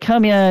 They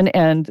come in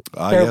and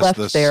they're left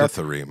the there.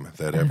 Scytharim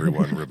that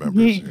everyone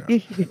remembers.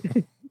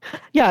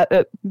 Yeah,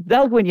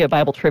 that'll win you a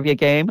Bible trivia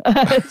game.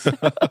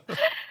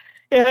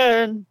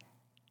 And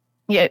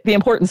the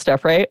important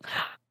stuff, right?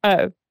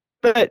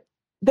 But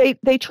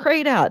they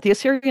trade out. The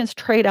Assyrians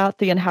trade out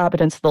the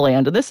inhabitants of the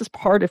land. And this is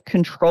part of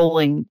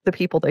controlling the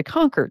people they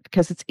conquered,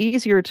 because it's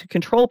easier to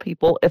control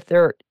people if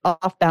they're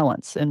off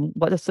balance. And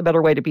what is a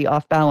better way to be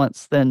off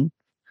balance than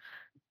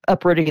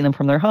uprooting them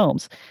from their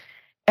homes?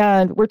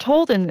 And we're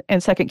told in 2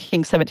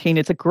 Kings 17,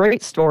 it's a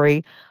great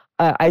story.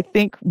 I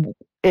think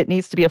it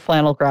needs to be a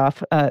flannel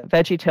graph,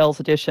 Veggie Tales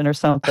edition or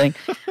something.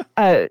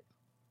 The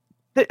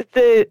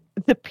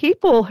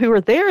people who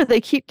are there,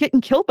 they keep getting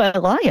killed by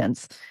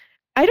lions.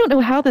 I don't know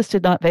how this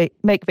did not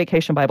make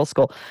Vacation Bible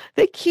School.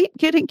 They keep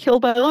getting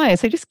killed by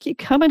lions. They just keep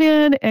coming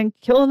in and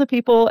killing the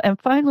people. And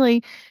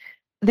finally,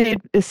 the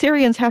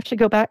Assyrians have to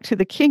go back to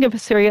the king of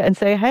Assyria and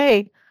say,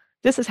 hey,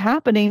 this is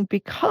happening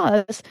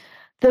because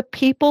the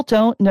people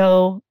don't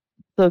know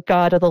the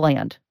God of the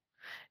land.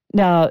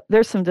 Now,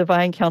 there's some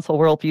divine council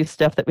worldview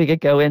stuff that we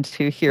could go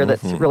into here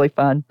that's really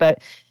fun.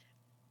 But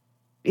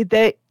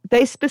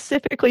they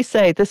specifically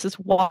say this is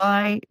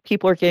why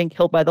people are getting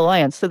killed by the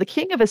lions. So the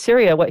king of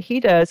Assyria, what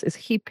he does is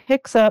he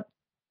picks up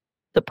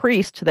the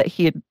priest that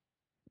he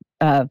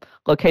had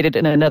located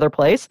in another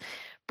place,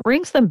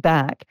 brings them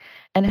back,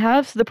 and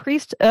has the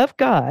priest of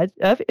God,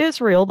 of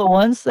Israel, the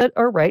ones that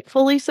are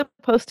rightfully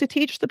supposed to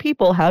teach the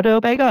people how to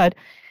obey God,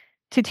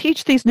 to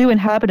teach these new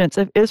inhabitants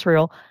of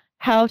Israel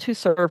how to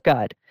serve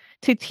God,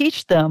 to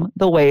teach them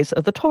the ways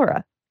of the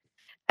Torah.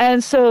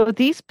 And so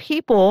these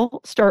people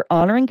start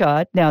honoring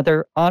God. Now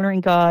they're honoring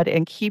God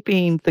and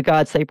keeping the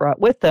gods they brought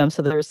with them.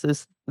 So there's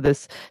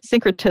this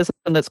syncretism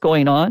that's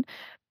going on.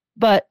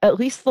 But at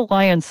least the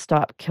lions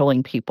stop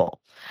killing people.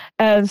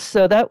 And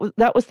so that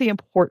was the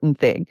important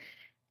thing.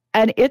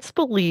 And it's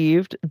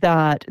believed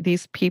that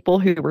these people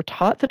who were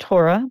taught the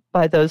Torah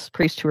by those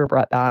priests who were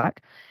brought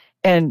back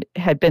and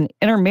had been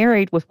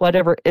intermarried with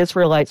whatever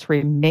Israelites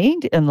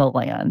remained in the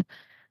land,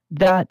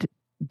 that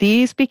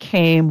these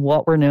became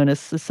what were known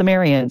as the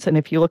Sumerians. And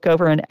if you look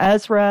over in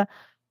Ezra,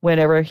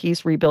 whenever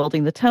he's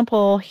rebuilding the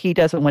temple, he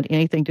doesn't want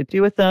anything to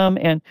do with them.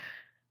 And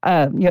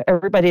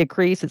everybody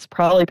agrees it's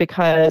probably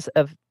because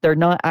of they're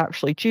not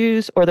actually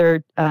Jews, or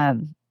they're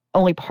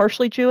only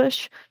partially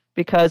Jewish.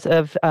 because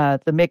of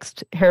the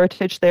mixed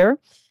heritage there.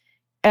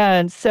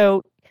 And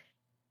so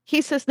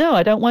he says, no,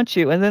 I don't want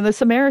you. And then the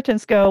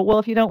Samaritans go, well,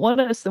 if you don't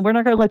want us, then we're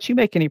not going to let you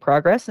make any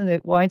progress. And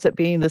it winds up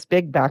being this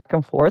big back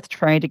and forth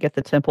trying to get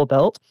the temple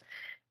built.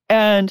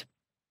 And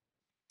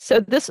so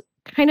this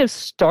kind of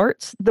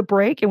starts the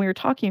break. And we were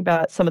talking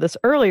about some of this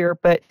earlier,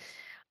 but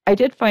I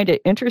did find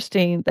it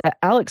interesting that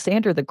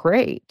Alexander the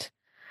Great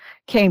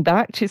came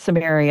back to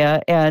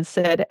Samaria and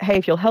said, hey,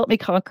 if you'll help me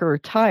conquer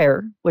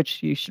Tyre,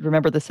 which you should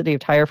remember the city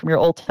of Tyre from your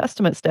Old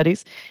Testament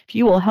studies, if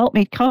you will help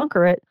me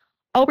conquer it,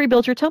 I'll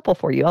rebuild your temple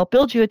for you. I'll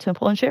build you a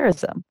temple in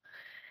Gerizim.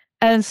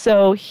 And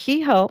so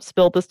he helps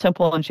build this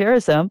temple in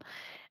Gerizim.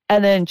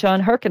 And then John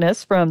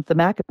Hyrcanus from the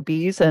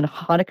Maccabees and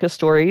Hanukkah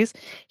stories,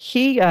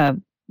 he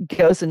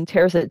goes and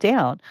tears it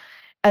down.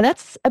 And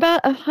that's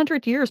about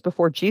 100 years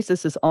before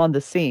Jesus is on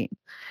the scene.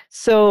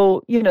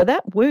 So,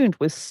 that wound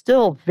was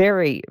still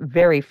very,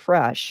 very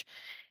fresh.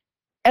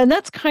 And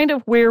that's kind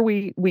of where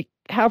we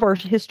have our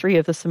history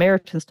of the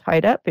Samaritans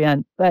tied up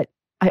in. But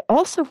I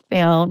also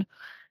found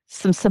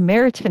some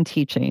Samaritan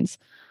teachings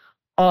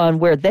on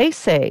where they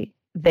say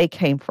they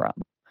came from.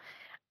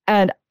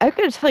 And I've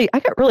got to tell you, I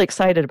got really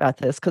excited about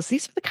this because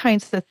these are the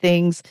kinds of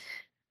things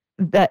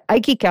that I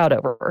geek out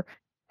over,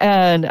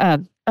 and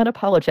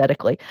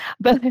unapologetically.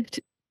 But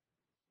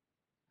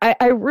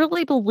I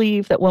really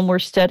believe that when we're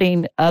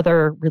studying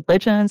other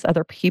religions,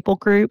 other people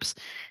groups,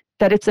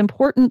 that it's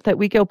important that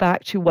we go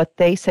back to what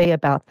they say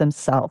about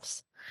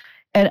themselves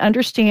and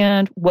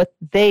understand what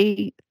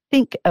they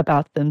think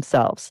about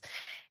themselves.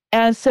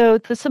 And so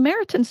the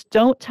Samaritans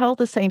don't tell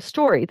the same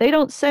story. They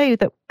don't say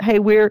that, hey,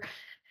 we're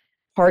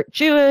part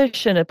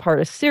Jewish and a part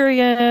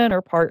Assyrian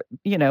or part,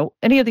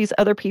 any of these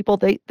other people.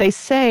 They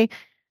say,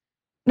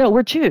 no,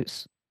 we're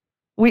Jews.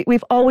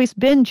 We've always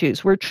been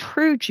Jews. We're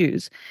true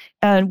Jews.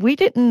 And we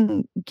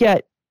didn't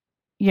get,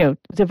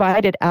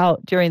 divided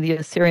out during the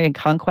Assyrian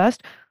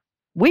conquest.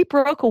 We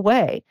broke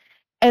away.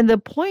 And the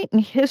point in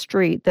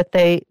history that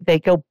they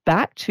go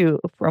back to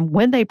from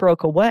when they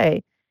broke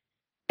away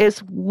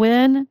is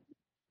when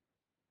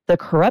the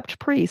corrupt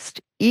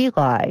priest,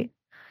 Eli,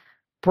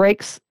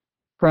 breaks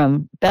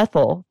from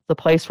Bethel, the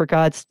place where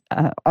God's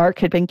ark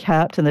had been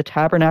kept and the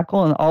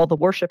tabernacle and all the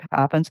worship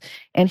happens,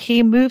 and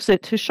he moves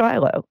it to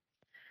Shiloh.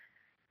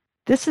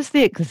 This is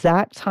the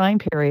exact time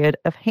period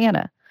of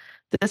Hannah.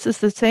 This is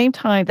the same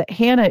time that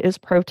Hannah is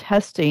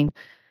protesting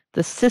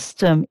the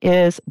system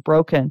is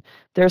broken.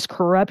 There's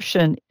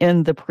corruption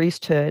in the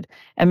priesthood.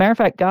 As a matter of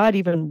fact, God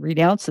even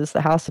renounces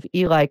the house of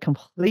Eli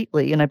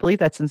completely, and I believe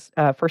that's in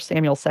 1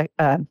 Samuel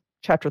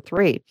chapter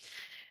 3.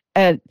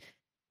 And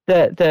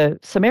the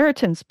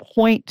Samaritans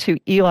point to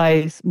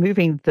Eli's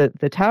moving the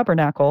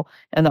tabernacle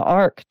and the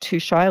ark to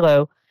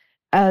Shiloh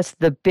as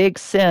the big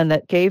sin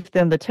that gave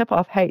them the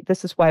tip-off, hey,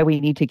 this is why we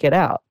need to get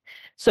out.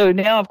 So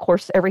now, of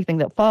course, everything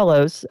that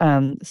follows,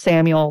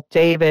 Samuel,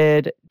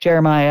 David,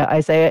 Jeremiah,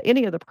 Isaiah,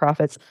 any of the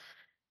prophets,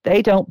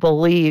 they don't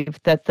believe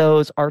that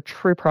those are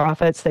true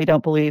prophets. They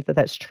don't believe that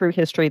that's true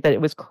history, that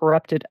it was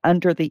corrupted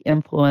under the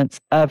influence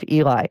of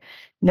Eli.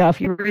 Now, if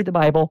you read the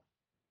Bible,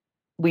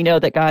 we know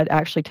that God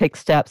actually takes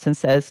steps and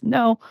says,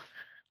 no,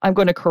 I'm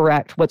going to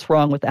correct what's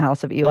wrong with the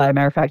house of Eli. As a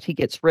matter of fact, he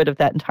gets rid of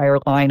that entire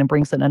line and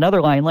brings in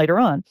another line later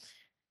on.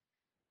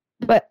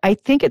 But I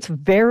think it's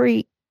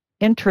very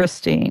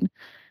interesting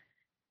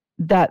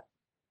that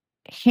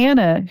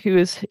Hannah, who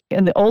is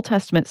in the Old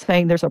Testament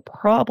saying there's a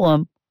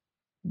problem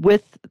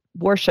with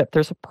worship,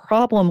 there's a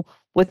problem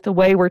with the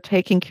way we're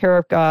taking care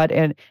of God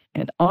and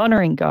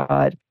honoring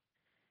God,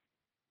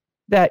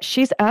 that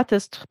she's at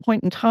this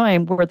point in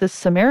time where this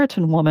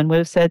Samaritan woman would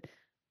have said,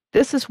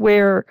 this is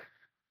where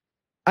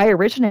I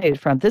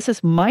originated from. This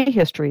is my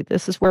history.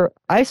 This is where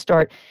I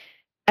start.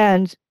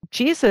 And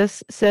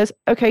Jesus says,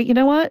 okay, you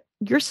know what?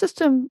 Your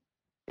system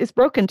is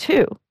broken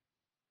too.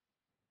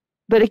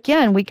 But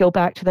again, we go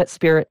back to that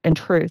spirit and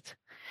truth.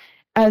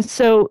 And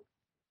so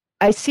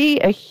I see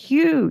a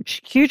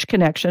huge, huge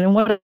connection. And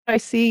what I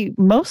see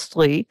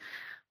mostly,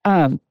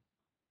 I've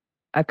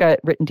got it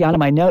written down in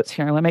my notes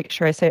here. I want to make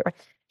sure I say it right.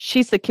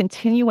 She's the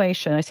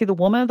continuation. I see the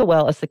woman of the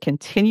well as the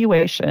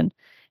continuation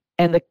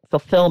and the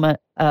fulfillment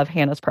of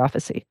Hannah's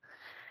prophecy.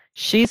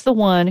 She's the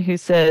one who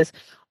says,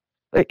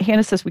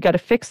 Hannah says, we got to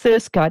fix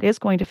this. God is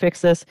going to fix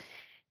this.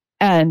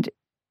 And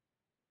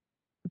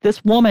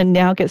this woman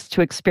now gets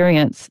to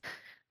experience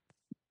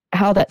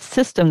how that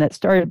system that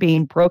started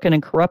being broken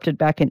and corrupted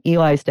back in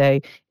Eli's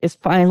day is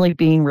finally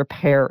being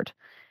repaired.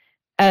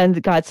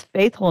 And God's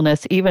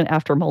faithfulness, even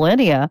after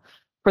millennia,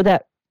 for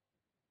that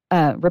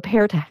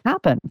repair to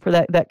happen, for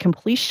that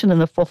completion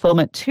and the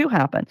fulfillment to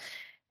happen.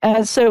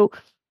 And so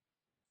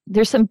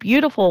there's some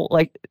beautiful,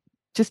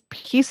 just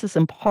pieces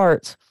and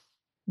parts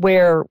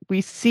where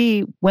we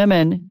see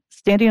women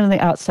standing on the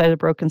outside of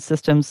broken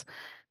systems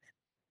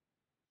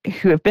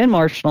who have been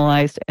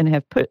marginalized and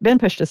have been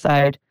pushed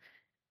aside,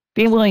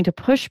 being willing to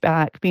push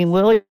back, being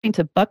willing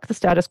to buck the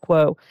status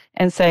quo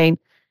and saying,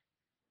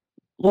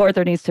 Lord,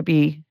 there needs to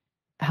be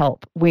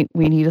help. We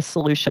need a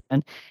solution.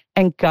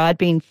 And God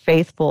being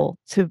faithful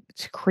to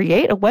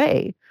create a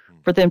way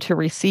for them to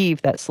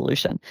receive that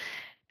solution.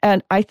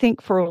 And I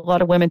think for a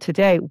lot of women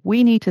today,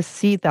 we need to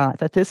see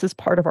that this is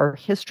part of our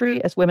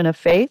history as women of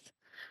faith.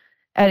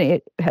 And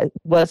it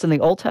was in the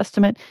Old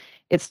Testament.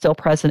 It's still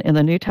present in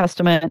the New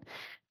Testament.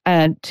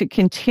 And to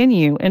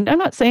continue, and I'm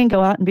not saying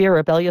go out and be a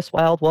rebellious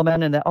wild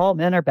woman and that all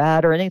men are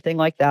bad or anything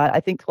like that. I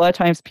think a lot of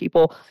times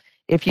people,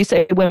 if you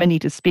say women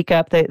need to speak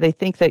up, they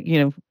think that,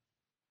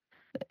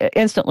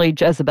 instantly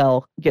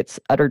Jezebel gets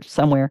uttered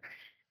somewhere.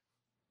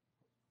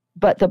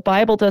 But the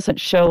Bible doesn't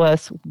show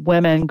us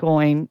women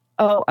going,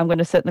 oh, I'm going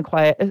to sit in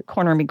the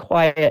corner and be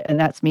quiet, and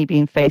that's me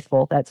being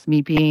faithful. That's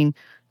me being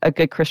a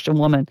good Christian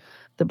woman.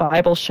 The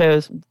Bible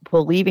shows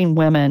believing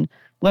women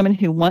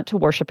who want to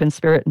worship in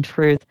spirit and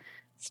truth,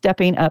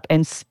 stepping up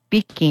and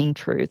speaking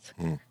truth,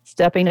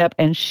 stepping up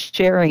and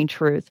sharing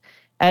truth.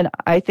 And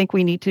I think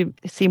we need to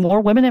see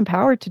more women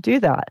empowered to do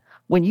that.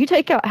 When you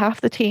take out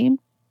half the team,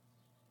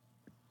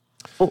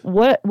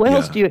 what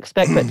else do you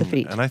expect but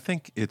defeat? And I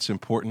think it's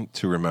important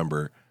to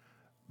remember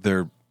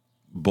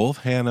both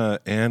Hannah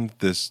and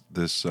this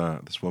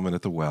woman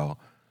at the well,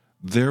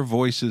 their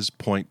voices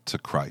point to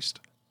Christ.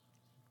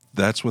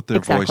 That's what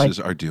their voices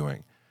are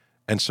doing.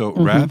 And so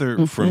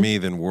rather for me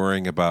than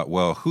worrying about,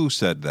 well, who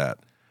said that,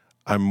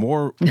 I'm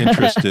more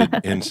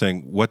interested in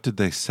saying, what did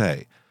they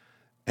say?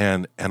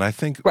 And I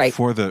think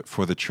for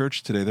the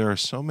church today, there are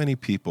so many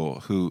people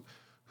who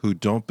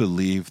don't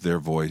believe their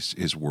voice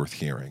is worth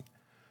hearing.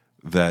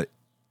 That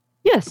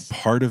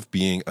part of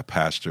being a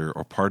pastor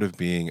or part of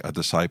being a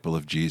disciple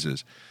of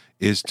Jesus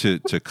is to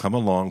come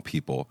along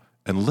people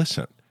and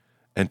listen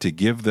and to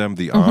give them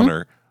the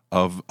honor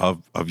of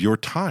your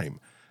time.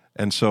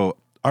 And so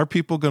are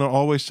people going to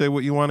always say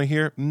what you want to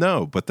hear?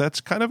 No, but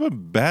that's kind of a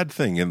bad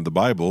thing in the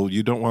Bible.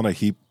 You don't want to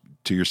heap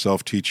to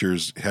yourself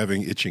teachers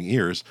having itching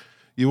ears.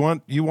 You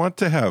want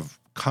to have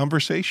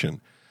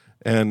conversation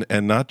and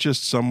not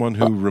just someone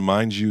who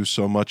reminds you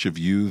so much of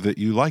you that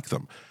you like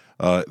them.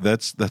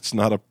 That's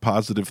not a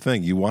positive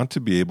thing. You want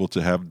to be able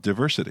to have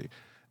diversity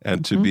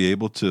and to be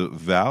able to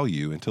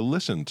value and to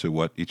listen to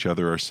what each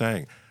other are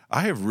saying.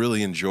 I have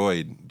really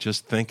enjoyed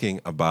just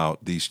thinking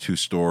about these two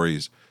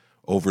stories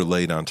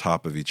overlaid on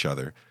top of each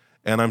other.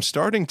 And I'm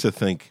starting to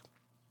think,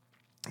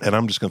 and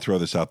I'm just going to throw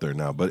this out there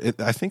now, but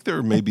I think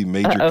there may be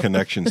major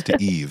connections to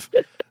Eve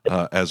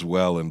as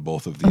well in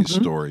both of these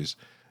stories.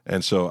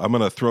 And so I'm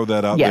going to throw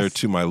that out there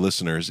to my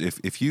listeners.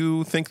 If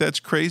you think that's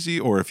crazy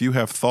or if you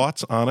have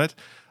thoughts on it,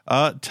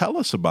 tell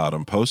us about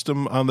them. Post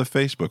them on the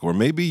Facebook. Or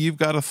maybe you've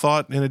got a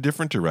thought in a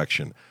different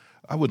direction.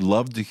 I would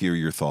love to hear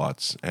your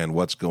thoughts and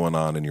what's going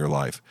on in your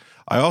life.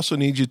 I also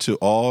need you to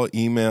all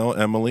email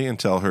Emily and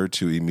tell her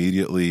to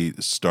immediately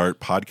start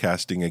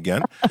podcasting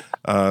again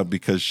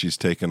because she's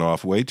taken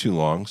off way too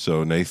long.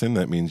 So, Nathan,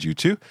 that means you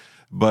too.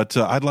 But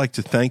I'd like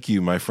to thank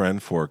you, my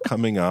friend, for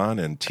coming on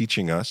and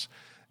teaching us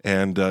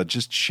and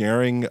just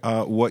sharing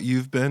what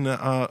you've been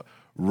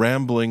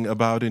rambling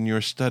about in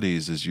your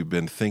studies as you've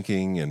been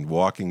thinking and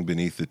walking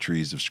beneath the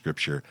trees of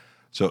Scripture.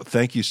 So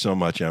thank you so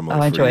much,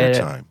 Emily, for your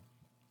time.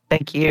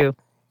 Thank you.